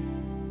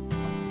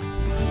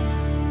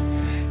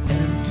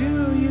 And do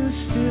you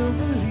still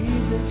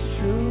believe it's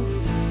true?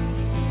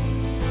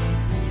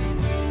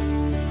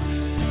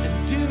 And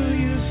do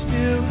you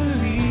still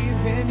believe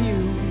in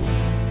you?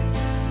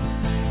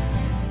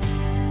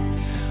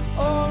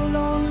 Oh,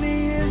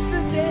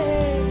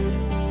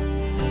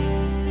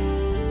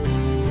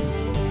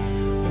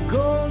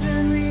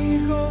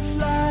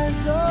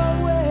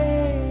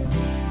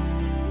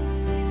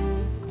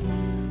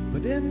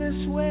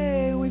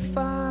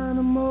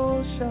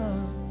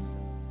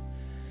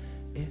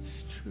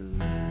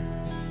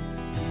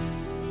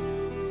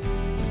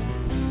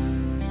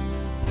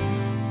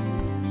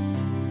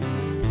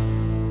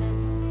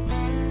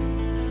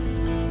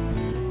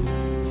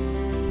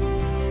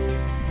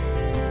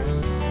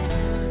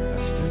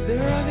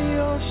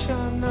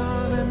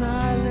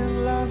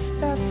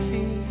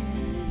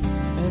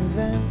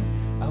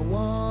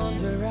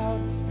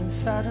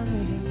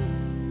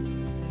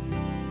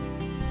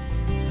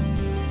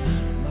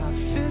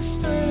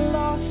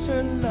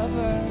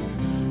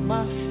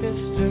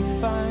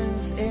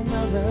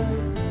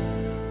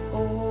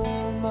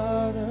 oh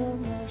Mother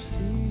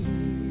Mercy.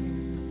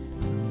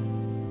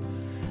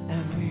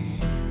 And we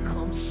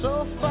come so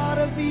far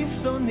to be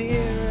so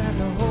near, and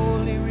the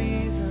holy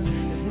reason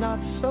is not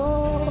so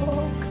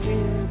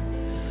clear.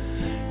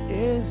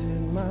 Is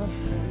it my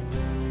faith?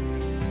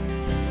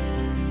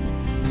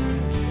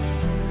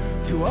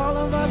 To all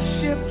of us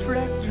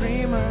shipwrecked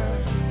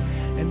dreamers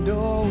and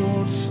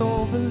old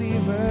soul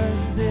believers,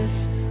 this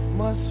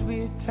must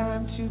be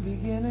time to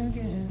begin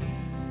again.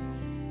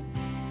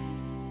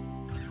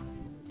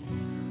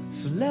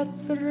 So let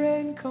the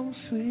rain come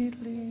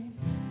sweetly,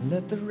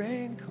 let the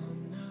rain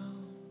come now.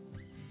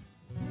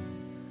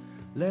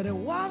 Let it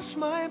wash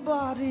my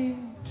body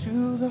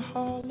to the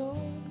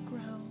hollowed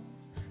ground,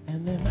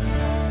 and then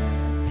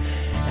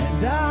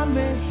I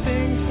may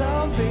sing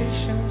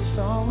salvation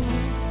songs.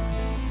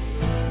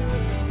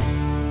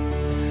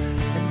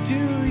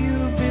 Do you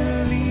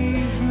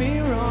believe me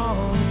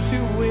wrong to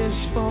wish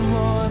for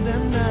more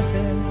than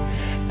nothing,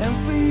 and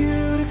for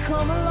you to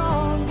come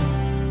along?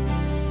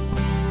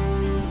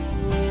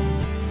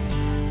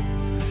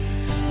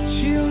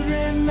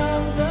 Children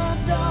of the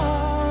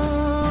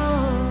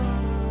dawn,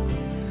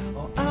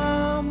 oh,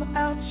 I'm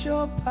at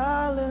your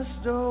palace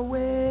door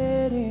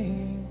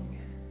waiting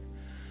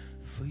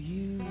for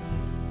you.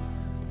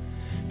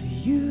 Do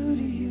you,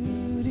 do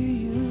you, do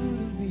you,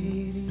 to be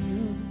to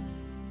you?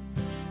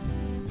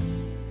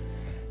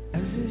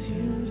 As is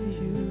you to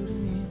you to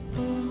me.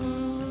 Oh,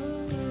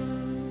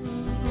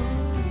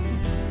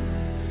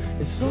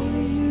 it's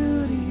only you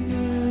to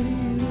you to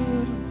you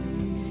to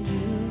me to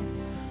you.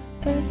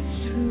 That's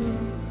true.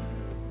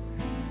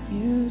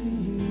 You to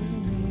you to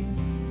me.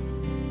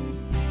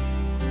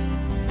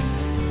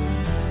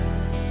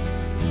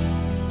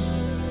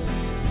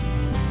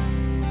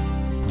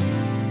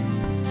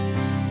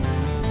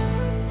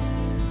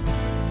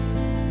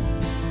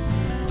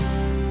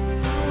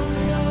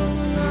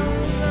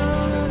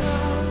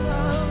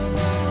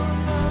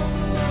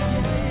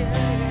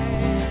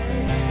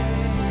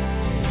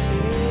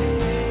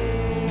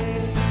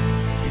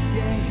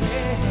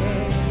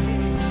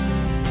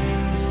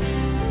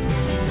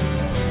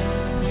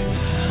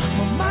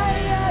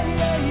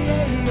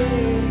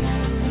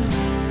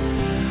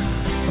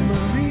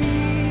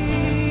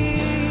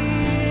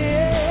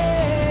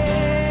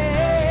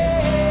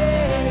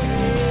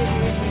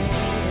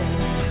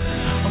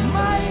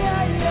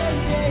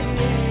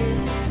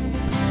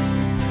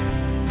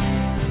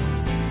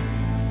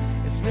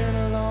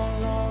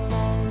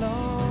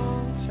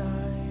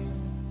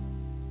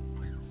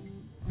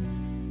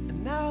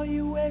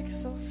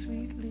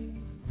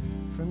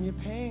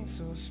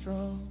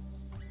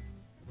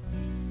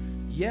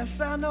 Yes,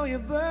 I know you're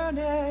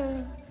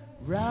burning,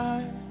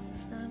 rise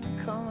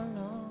and come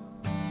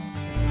along.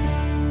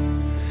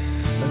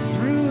 But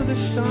through the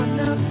sun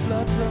and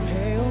floods of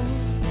hail,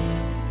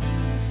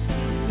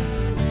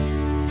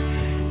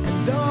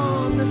 and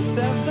on the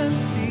seven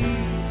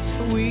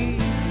seas we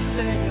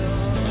sail,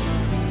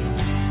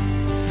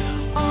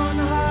 on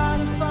high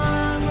to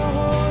find the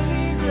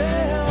Holy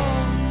Grail,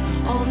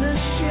 on the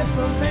ship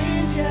of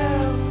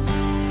angels,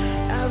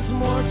 as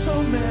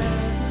mortal men.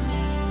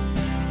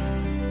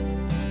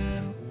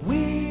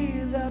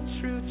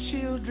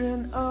 Children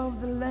of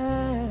the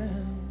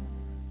land,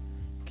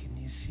 can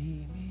you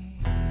see me?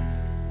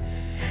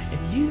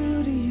 And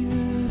you to you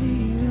to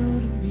you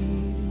to me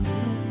to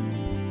you,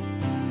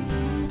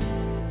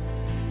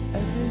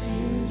 as is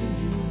you to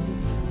you.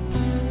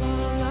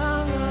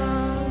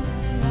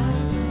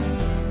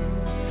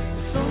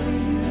 It's only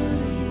you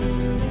to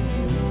you to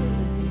you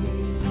to me.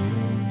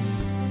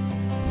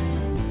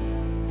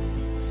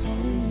 It's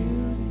only you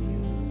to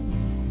you.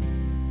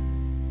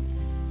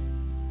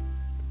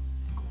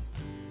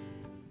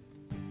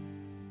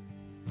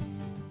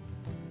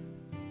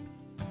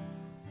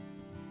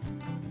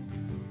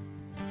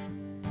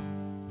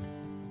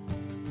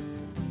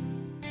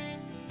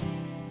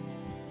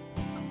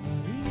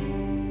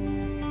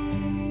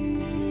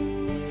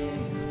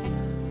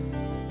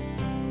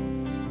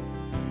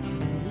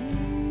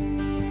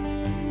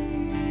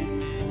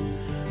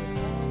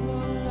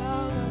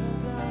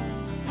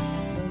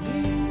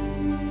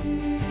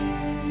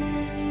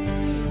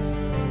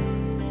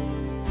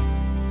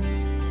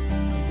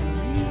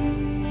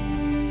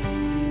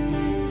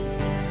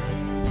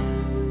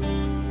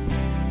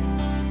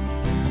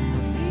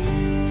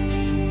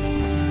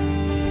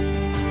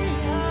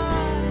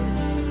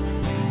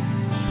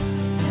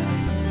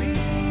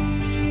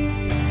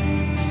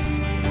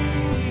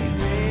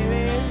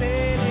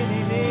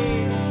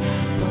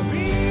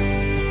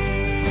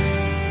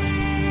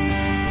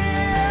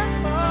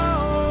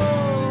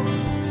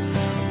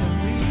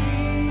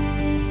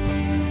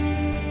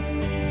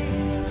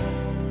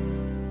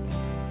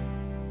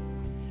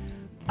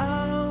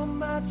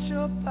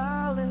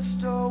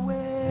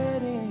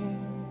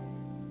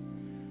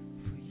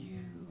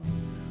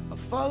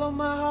 Follow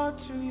my heart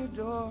to your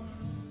door,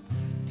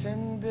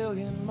 10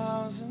 billion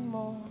miles and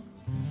more,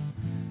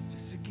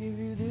 just to give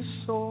you this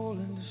soul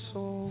and the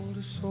soul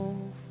to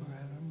soul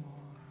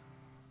forevermore.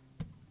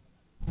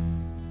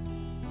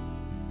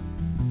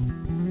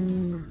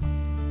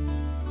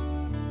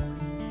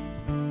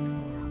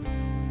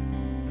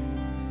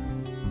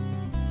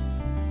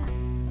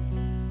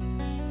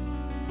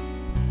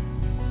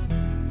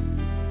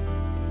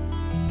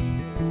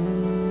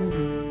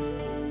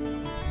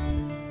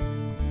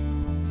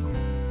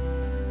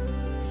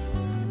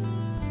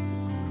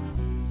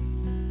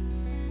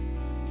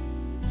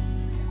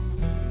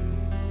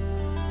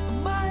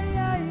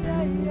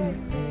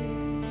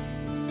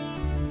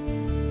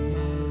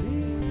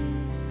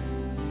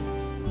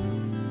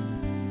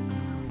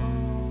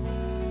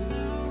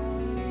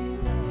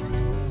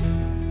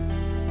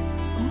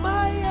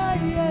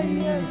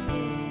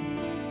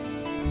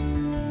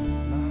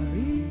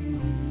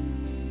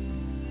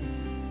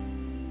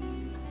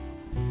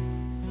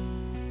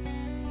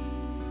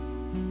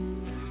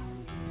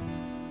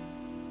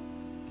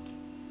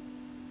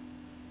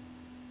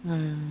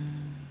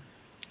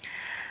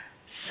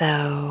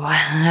 So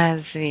as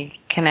we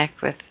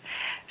connect with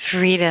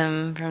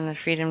Freedom from the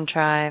Freedom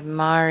Tribe,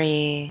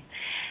 Mari,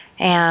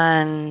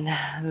 and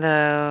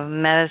the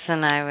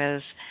medicine I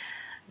was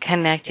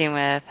connecting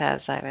with as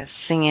I was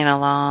singing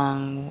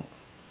along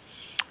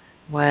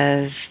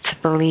was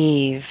to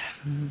believe.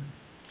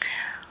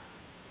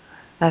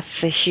 That's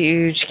a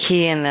huge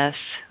key in this.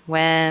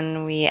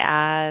 When we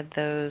add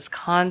those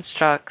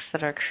constructs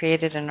that are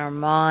created in our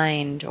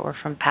mind or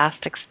from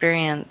past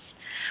experience,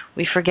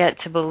 we forget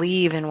to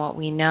believe in what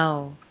we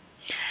know.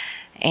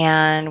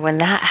 And when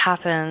that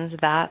happens,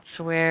 that's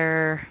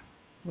where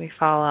we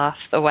fall off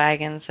the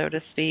wagon, so to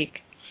speak.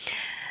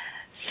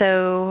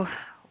 So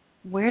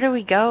where do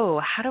we go?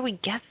 How do we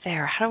get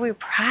there? How do we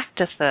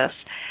practice this?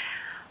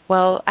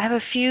 Well, I have a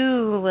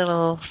few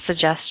little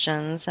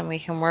suggestions, and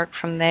we can work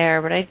from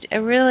there, but I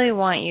really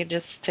want you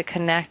just to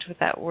connect with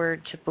that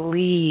word, to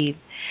believe.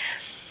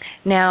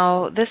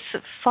 Now, this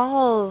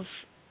falls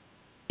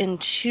in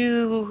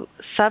two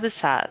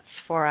subsets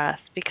for us,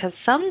 because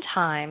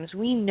sometimes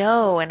we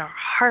know in our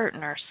heart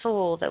and our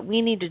soul that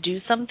we need to do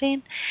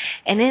something,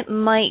 and it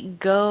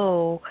might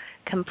go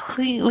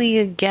completely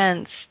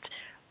against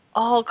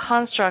all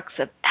constructs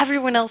of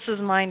everyone else's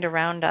mind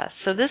around us.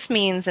 So this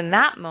means in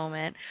that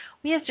moment,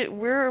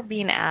 we're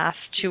being asked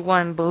to,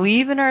 one,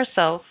 believe in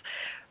ourselves,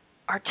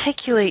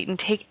 articulate and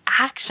take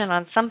action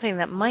on something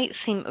that might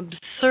seem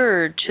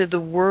absurd to the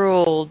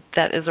world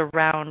that is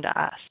around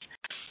us.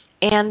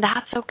 And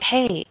that's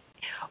okay.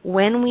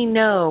 When we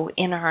know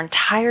in our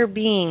entire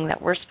being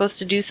that we're supposed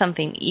to do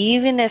something,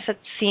 even if it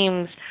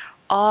seems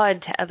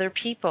odd to other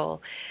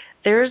people,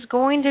 there's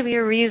going to be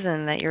a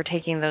reason that you're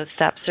taking those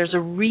steps. There's a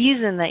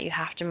reason that you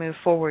have to move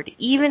forward,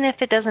 even if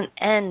it doesn't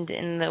end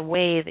in the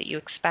way that you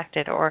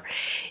expected, or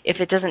if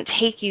it doesn't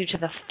take you to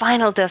the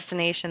final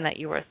destination that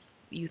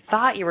you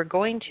thought you were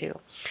going to.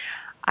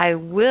 I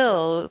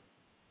will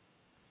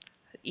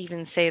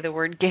even say the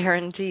word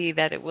guarantee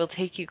that it will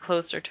take you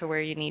closer to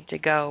where you need to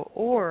go,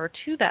 or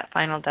to that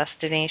final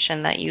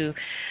destination that you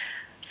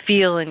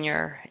feel in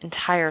your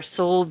entire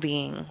soul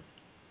being.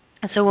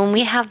 So when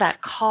we have that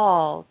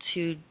call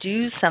to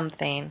do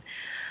something,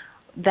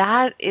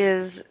 that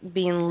is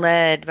being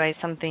led by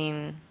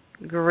something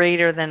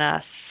greater than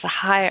us,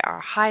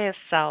 our highest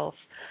self.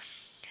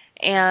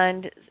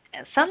 And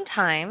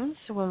sometimes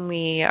when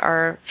we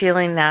are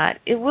feeling that,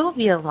 it will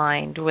be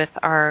aligned with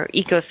our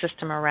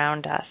ecosystem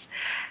around us.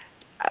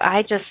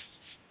 I just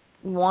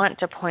want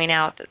to point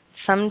out that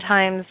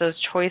sometimes those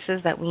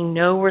choices that we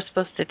know we're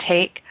supposed to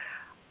take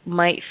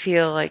might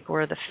feel like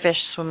we're the fish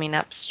swimming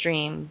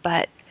upstream,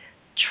 but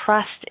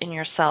trust in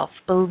yourself,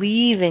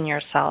 believe in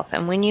yourself,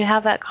 and when you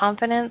have that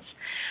confidence,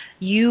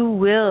 you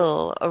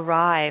will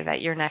arrive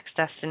at your next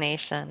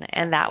destination,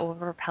 and that will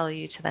propel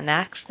you to the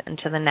next and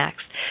to the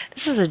next.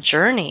 This is a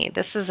journey.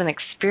 This is an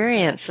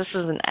experience. This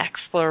is an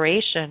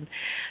exploration.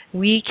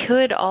 We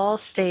could all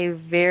stay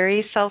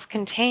very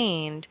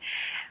self-contained.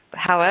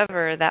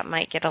 However, that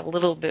might get a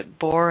little bit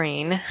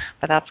boring,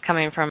 but that's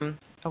coming from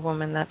a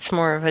woman that's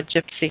more of a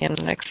gypsy and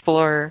an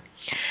explorer.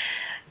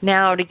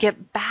 Now, to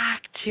get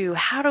back to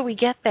how do we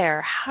get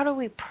there? How do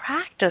we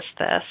practice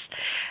this?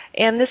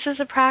 And this is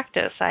a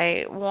practice.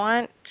 I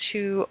want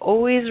to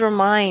always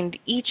remind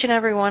each and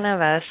every one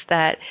of us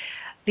that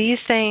these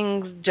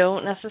things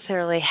don't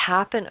necessarily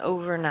happen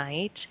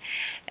overnight.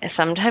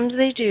 Sometimes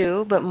they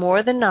do, but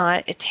more than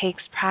not, it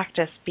takes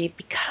practice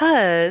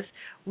because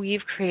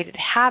we've created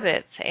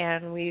habits,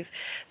 and we've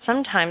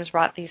sometimes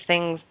brought these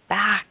things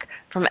back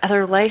from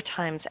other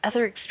lifetimes,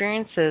 other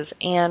experiences,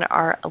 and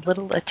are a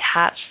little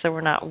attached, so we're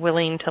not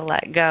willing to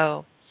let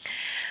go.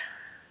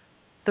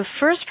 The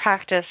first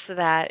practice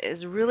that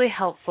is really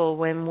helpful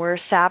when we're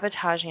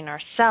sabotaging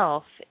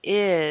ourselves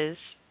is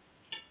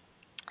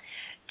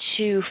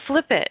to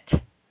flip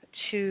it,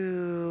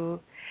 to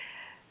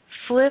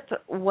flip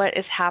what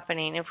is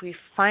happening. If we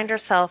find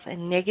ourselves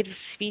in negative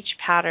speech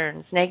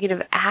patterns, negative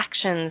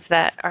actions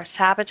that are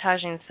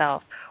sabotaging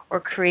self or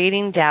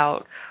creating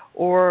doubt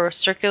or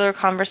circular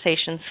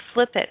conversations,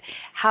 flip it.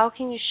 How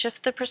can you shift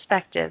the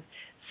perspective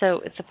so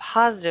it's a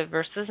positive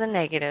versus a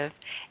negative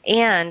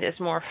and is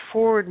more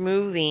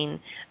forward-moving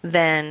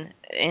than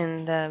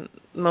in the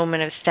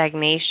moment of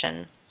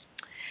stagnation?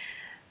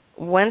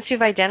 Once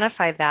you've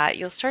identified that,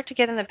 you'll start to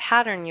get in the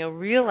pattern. You'll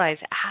realize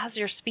as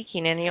you're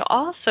speaking, and you'll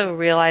also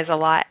realize a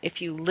lot if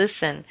you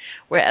listen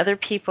where other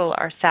people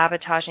are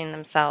sabotaging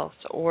themselves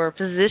or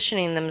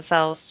positioning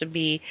themselves to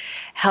be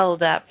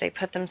held up. They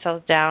put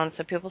themselves down,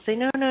 so people say,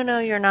 no,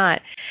 you're not.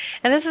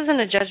 And this isn't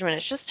a judgment.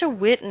 It's just to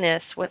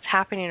witness what's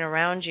happening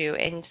around you,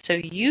 and so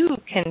you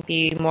can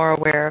be more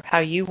aware of how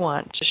you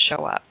want to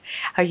show up,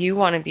 how you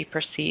want to be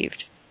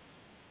perceived.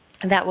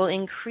 that will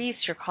increase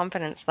your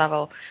confidence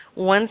level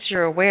once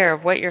you're aware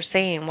of what you're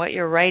saying, what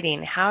you're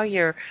writing, how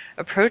you're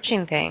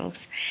approaching things,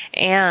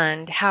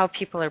 and how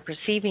people are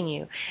perceiving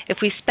you. If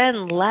we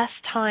spend less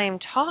time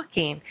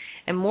talking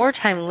and more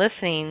time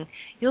listening,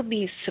 you'll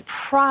be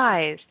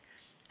surprised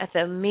at the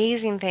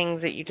amazing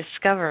things that you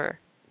discover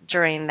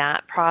during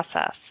that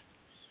process.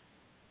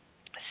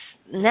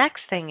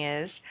 Next thing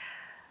is,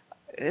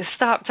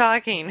 stop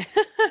talking.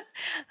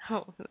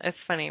 Oh, it's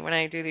funny. When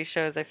I do these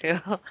shows, I feel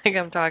like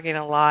I'm talking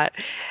a lot,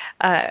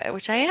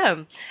 which I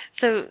am.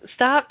 So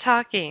stop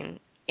talking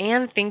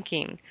and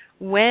thinking.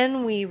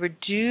 When we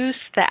reduce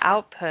the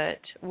output,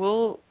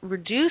 we'll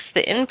reduce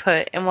the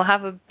input, and we'll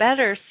have a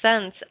better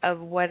sense of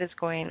what is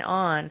going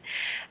on.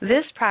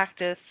 This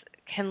practice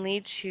can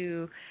lead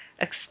to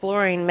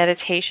exploring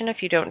meditation if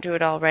you don't do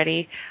it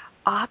already.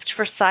 Opt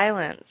for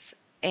silence,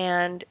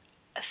 and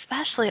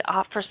especially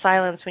opt for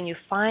silence when you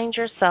find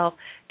yourself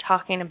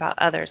talking about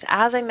others.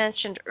 As I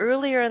mentioned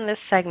earlier in this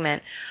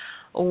segment,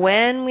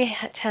 when we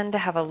tend to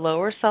have a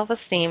lower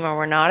self-esteem, or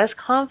we're not as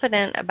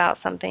confident about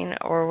something,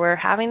 or we're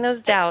having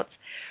those doubts,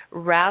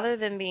 rather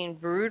than being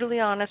brutally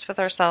honest with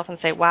ourselves and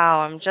say, wow,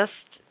 I'm just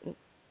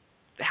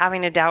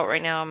having a doubt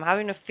right now, I'm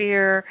having a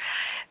fear,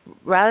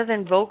 rather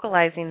than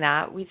vocalizing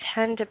that, we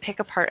tend to pick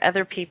apart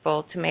other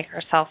people to make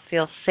ourselves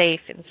feel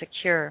safe and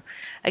secure.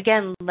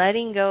 Again,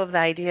 letting go of the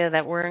idea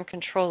that we're in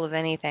control of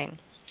anything.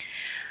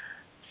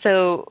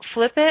 So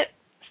flip it,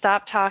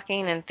 stop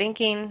talking and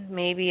thinking,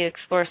 maybe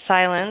explore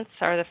silence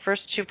are the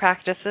first two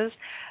practices.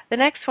 The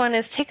next one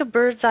is take a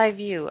bird's eye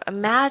view.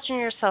 Imagine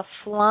yourself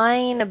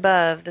flying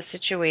above the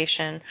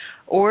situation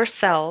or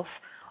self,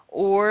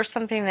 or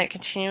something that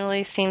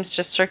continually seems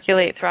to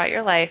circulate throughout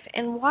your life,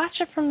 and watch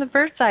it from the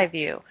bird's eye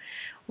view.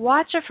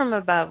 Watch it from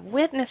above.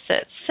 Witness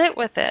it. Sit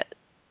with it.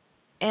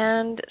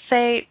 And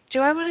say, do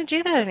I want to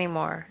do that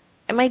anymore?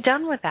 Am I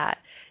done with that?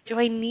 Do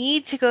I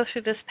need to go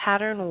through this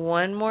pattern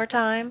one more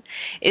time?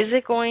 Is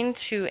it going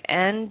to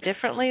end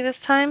differently this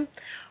time?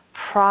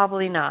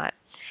 Probably not.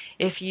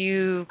 If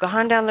you've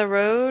gone down the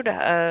road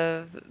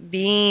of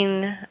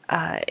being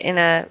in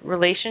a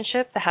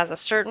relationship that has a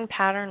certain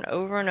pattern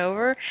over and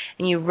over,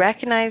 and you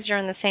recognize you're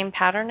in the same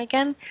pattern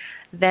again,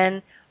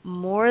 then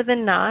more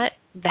than not,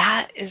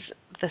 that is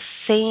the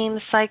same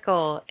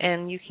cycle,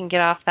 and you can get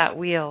off that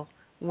wheel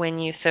when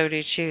you so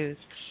do choose.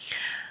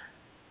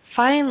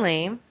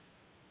 Finally,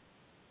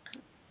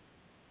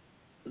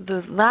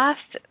 the last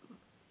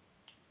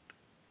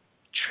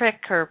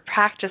trick or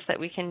practice that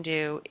we can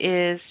do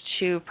is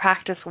to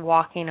practice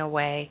walking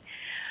away.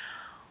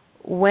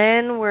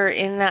 When we're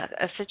in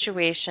a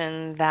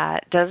situation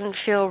that doesn't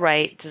feel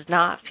right, does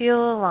not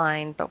feel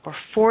aligned, but we're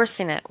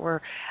forcing it,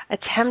 we're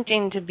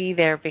attempting to be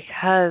there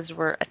because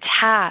we're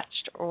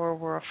attached, or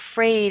we're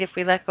afraid if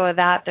we let go of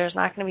that, there's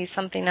not going to be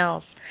something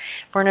else.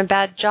 If we're in a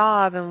bad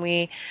job and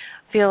we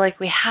feel like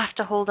we have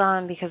to hold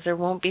on because there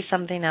won't be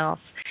something else.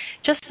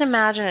 Just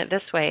imagine it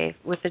this way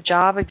with the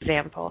job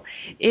example.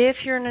 If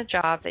you're in a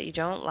job that you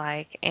don't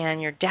like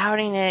and you're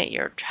doubting it,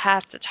 you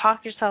have to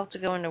talk yourself to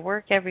go into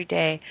work every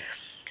day,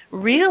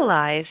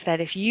 realize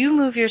that if you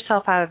move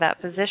yourself out of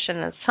that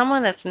position, that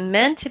someone that's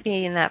meant to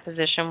be in that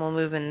position will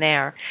move in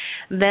there.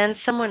 Then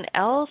someone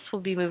else will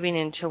be moving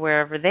into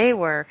wherever they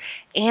were,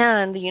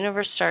 and the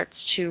universe starts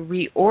to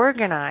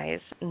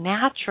reorganize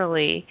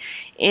naturally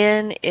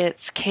in its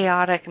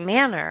chaotic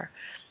manner.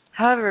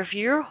 However, if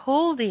you're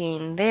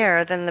holding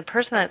there, then the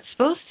person that's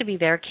supposed to be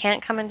there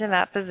can't come into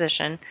that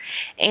position,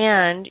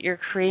 and you're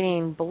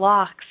creating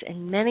blocks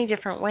in many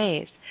different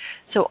ways.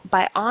 So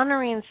by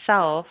honoring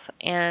self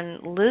and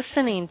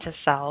listening to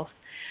self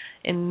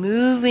and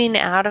moving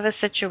out of a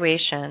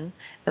situation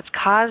that's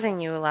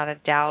causing you a lot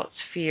of doubts,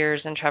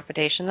 fears, and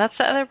trepidation, that's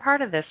the other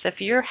part of this. If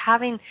you're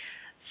having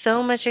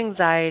so much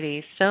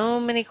anxiety, so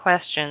many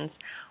questions,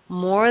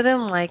 more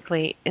than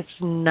likely it's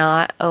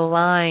not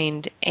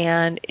aligned,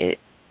 and it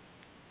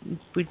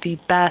would be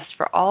best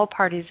for all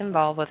parties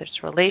involved, whether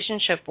it's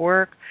relationship,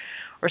 work,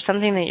 or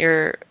something that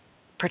you're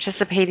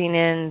participating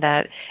in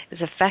that is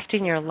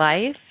affecting your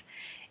life.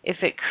 If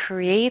it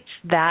creates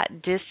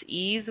that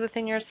dis-ease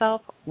within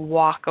yourself,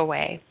 walk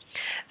away.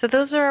 So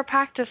those are our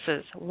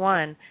practices.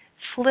 1,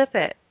 flip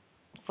it.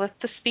 Flip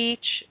the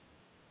speech,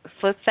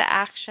 flip the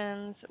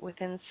actions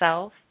within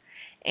self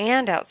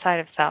and outside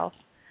of self.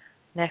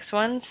 Next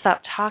one,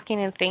 stop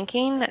talking and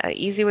thinking. An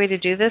easy way to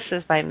do this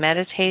is by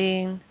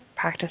meditating,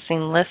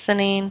 practicing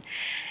listening,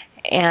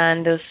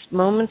 and those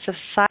moments of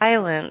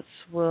silence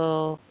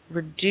will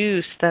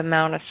reduce the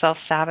amount of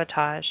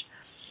self-sabotage.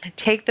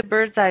 Take the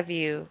bird's eye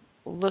view,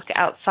 look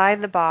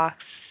outside the box,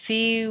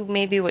 see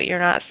maybe what you're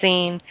not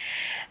seeing,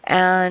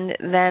 and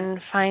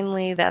then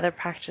finally the other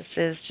practice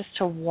is just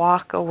to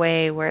walk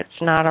away where it's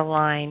not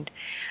aligned.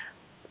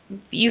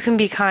 You can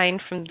be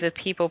kind from the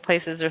people,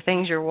 places, or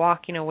things you're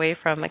walking away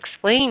from.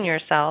 Explain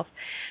yourself.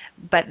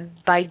 But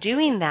by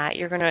doing that,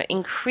 you're going to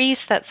increase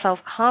that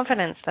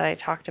self-confidence that I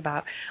talked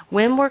about.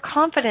 When we're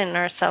confident in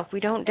ourselves, we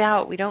don't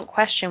doubt, we don't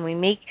question, we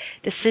make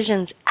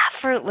decisions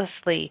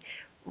effortlessly,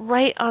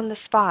 right on the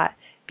spot,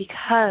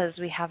 because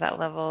we have that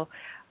level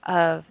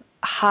of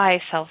high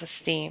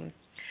self-esteem.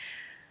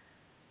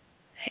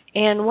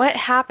 And what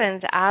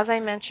happens, as I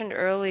mentioned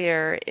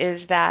earlier,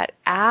 is that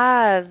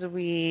as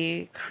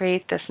we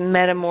create this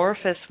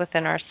metamorphosis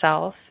within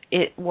ourselves,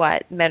 it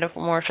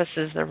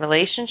metamorphoses the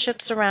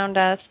relationships around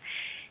us,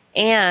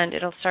 and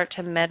it'll start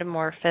to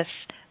metamorphose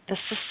the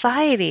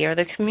society or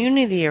the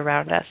community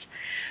around us.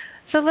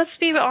 So let's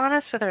be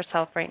honest with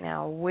ourselves right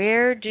now.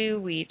 Where do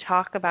we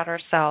talk about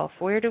ourselves?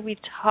 Where do we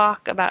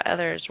talk about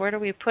others? Where do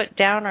we put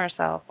down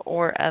ourselves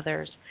or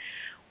others?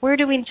 Where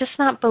do we just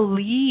not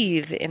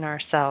believe in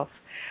ourselves?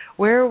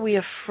 Where are we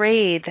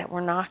afraid that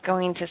we're not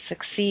going to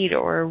succeed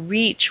or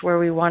reach where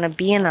we want to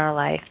be in our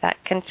life, that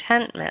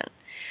contentment?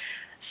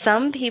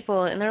 Some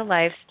people in their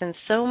life spend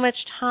so much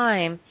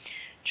time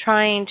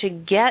trying to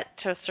get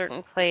to a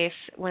certain place.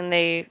 When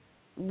they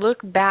look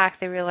back,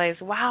 they realize,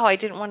 wow, I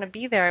didn't want to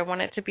be there. I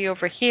want it to be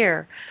over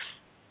here.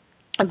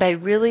 And by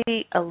really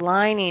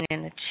aligning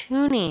and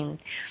attuning,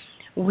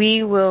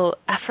 we will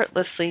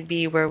effortlessly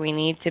be where we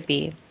need to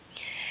be.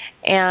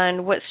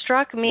 And what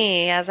struck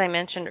me, as I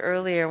mentioned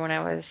earlier when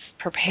I was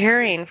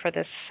preparing for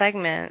this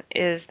segment,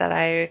 is that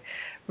I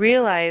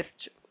realized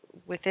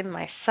within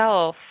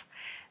myself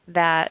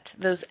that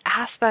those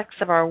aspects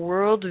of our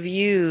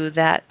worldview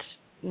that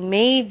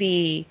may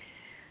be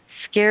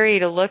scary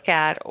to look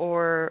at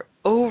or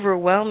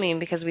overwhelming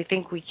because we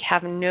think we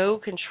have no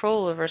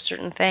control over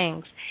certain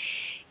things,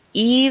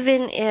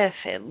 even if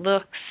it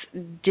looks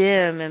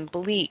dim and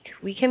bleak,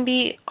 we can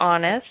be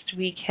honest,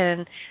 we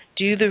can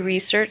do the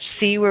research,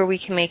 see where we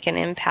can make an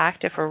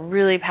impact if we're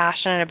really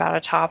passionate about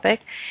a topic,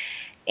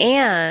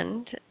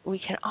 and we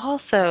can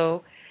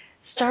also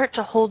start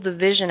to hold the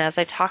vision, as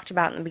I talked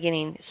about in the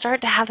beginning,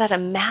 start to have that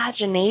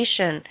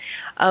imagination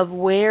of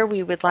where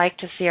we would like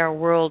to see our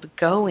world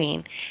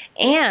going.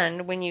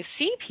 And when you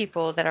see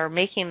people that are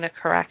making the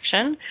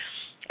correction,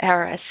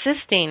 are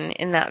assisting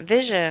in that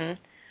vision,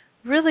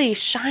 really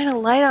shine a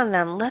light on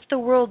them. Let the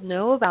world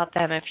know about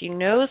them. If you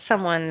know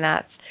someone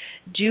that's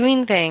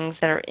doing things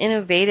that are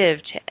innovative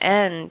to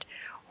end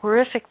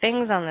horrific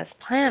things on this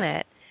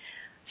planet,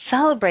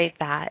 celebrate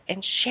that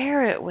and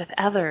share it with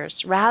others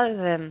rather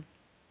than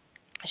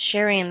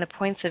sharing the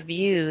points of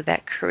view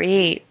that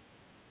create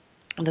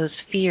those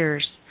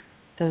fears,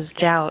 those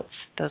doubts,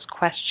 those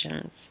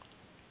questions.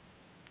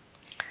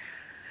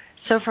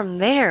 So from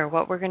there,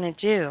 what we're going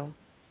to do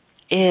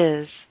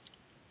is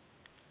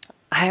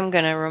I'm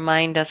going to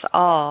remind us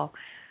all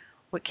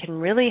what can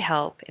really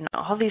help in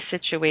all these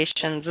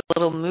situations: a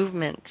little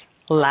movement,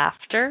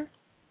 laughter,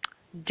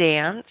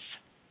 dance,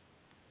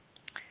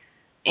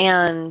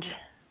 and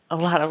a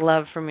lot of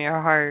love from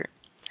your heart.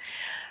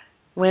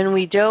 When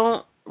we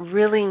don't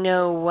really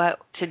know what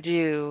to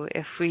do,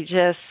 if we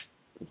just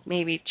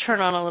maybe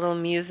turn on a little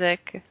music,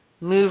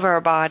 move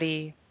our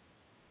body,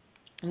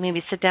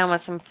 maybe sit down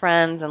with some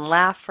friends and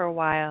laugh for a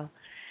while,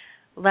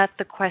 let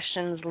the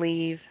questions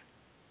leave,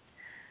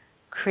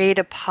 create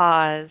a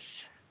pause,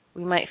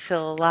 we might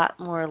feel a lot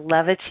more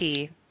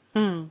levity,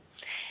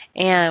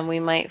 and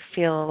we might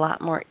feel a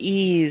lot more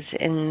ease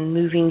in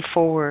moving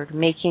forward,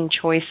 making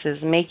choices,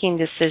 making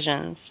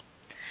decisions.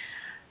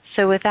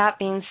 So with that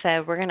being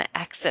said, we're going to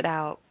exit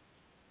out.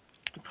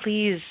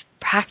 Please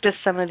practice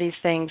some of these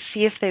things. See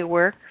if they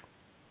work.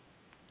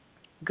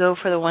 Go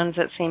for the ones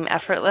that seem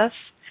effortless.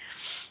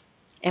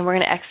 And we're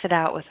going to exit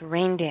out with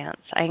rain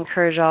dance. I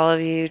encourage all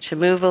of you to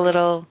move a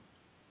little,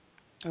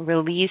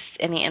 release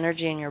any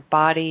energy in your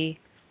body,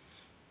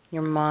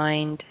 your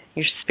mind,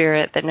 your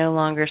spirit that no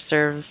longer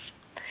serves.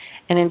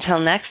 And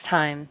until next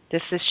time,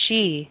 this is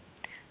She,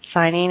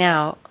 signing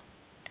out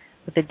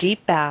with a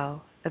deep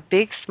bow, a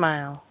big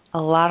smile, a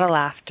lot of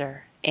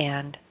laughter,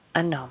 and a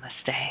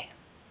namaste.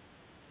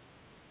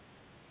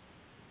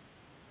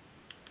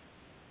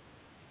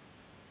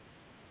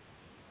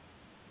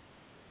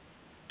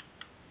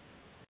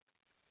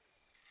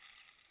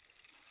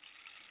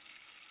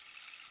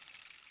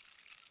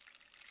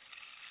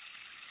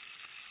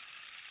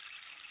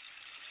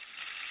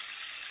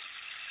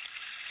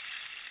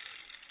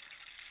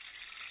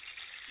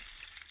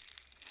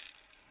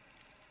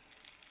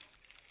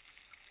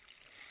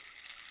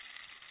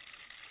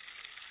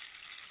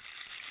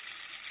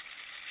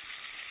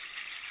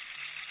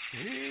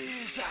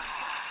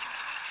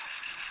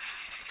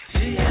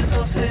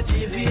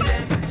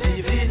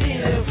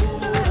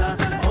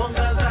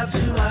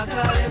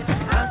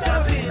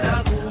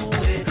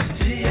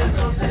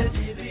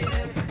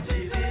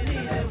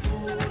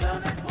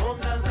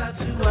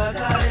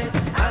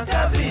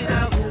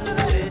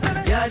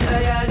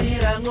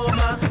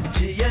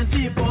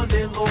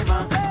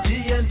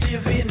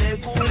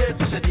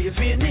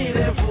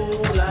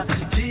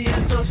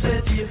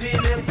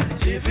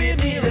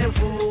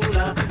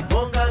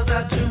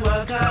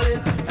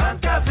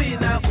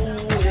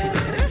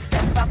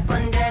 Step up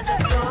under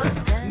the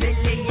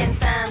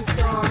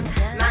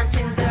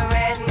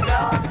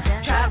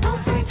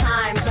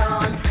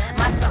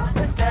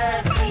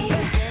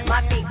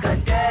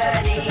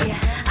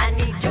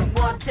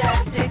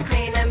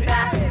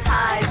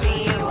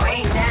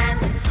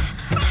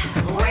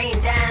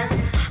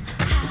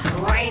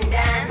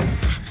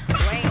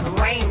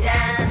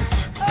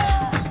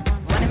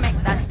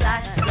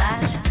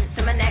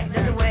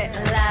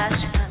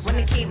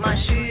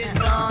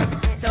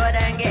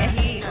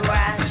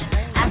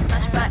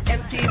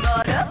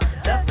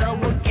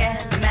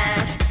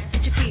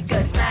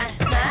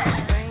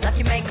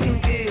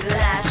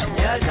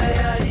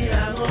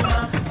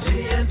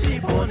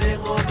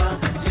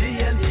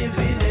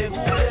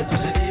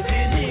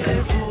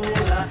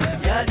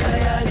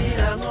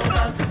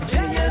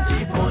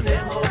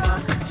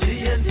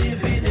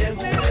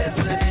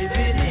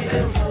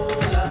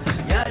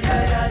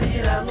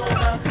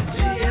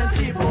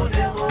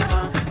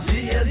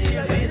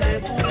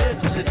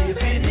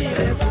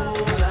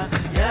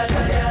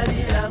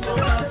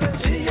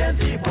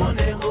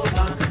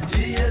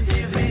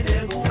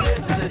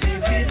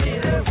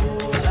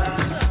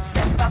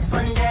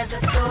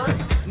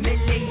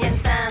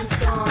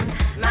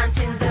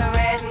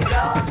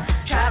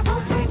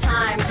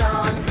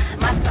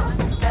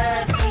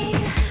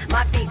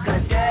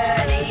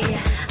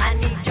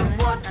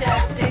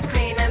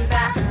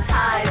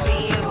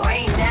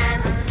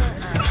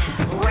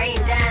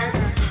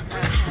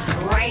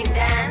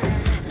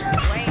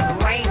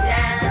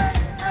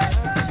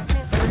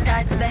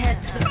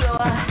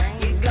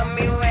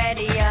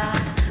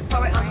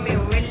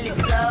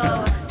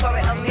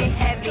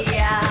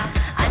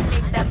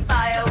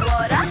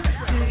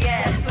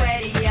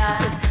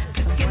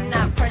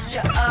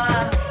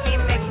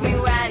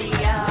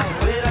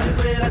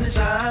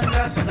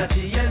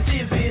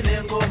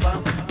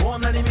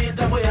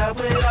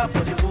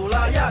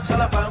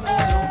Chala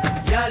Pamuno.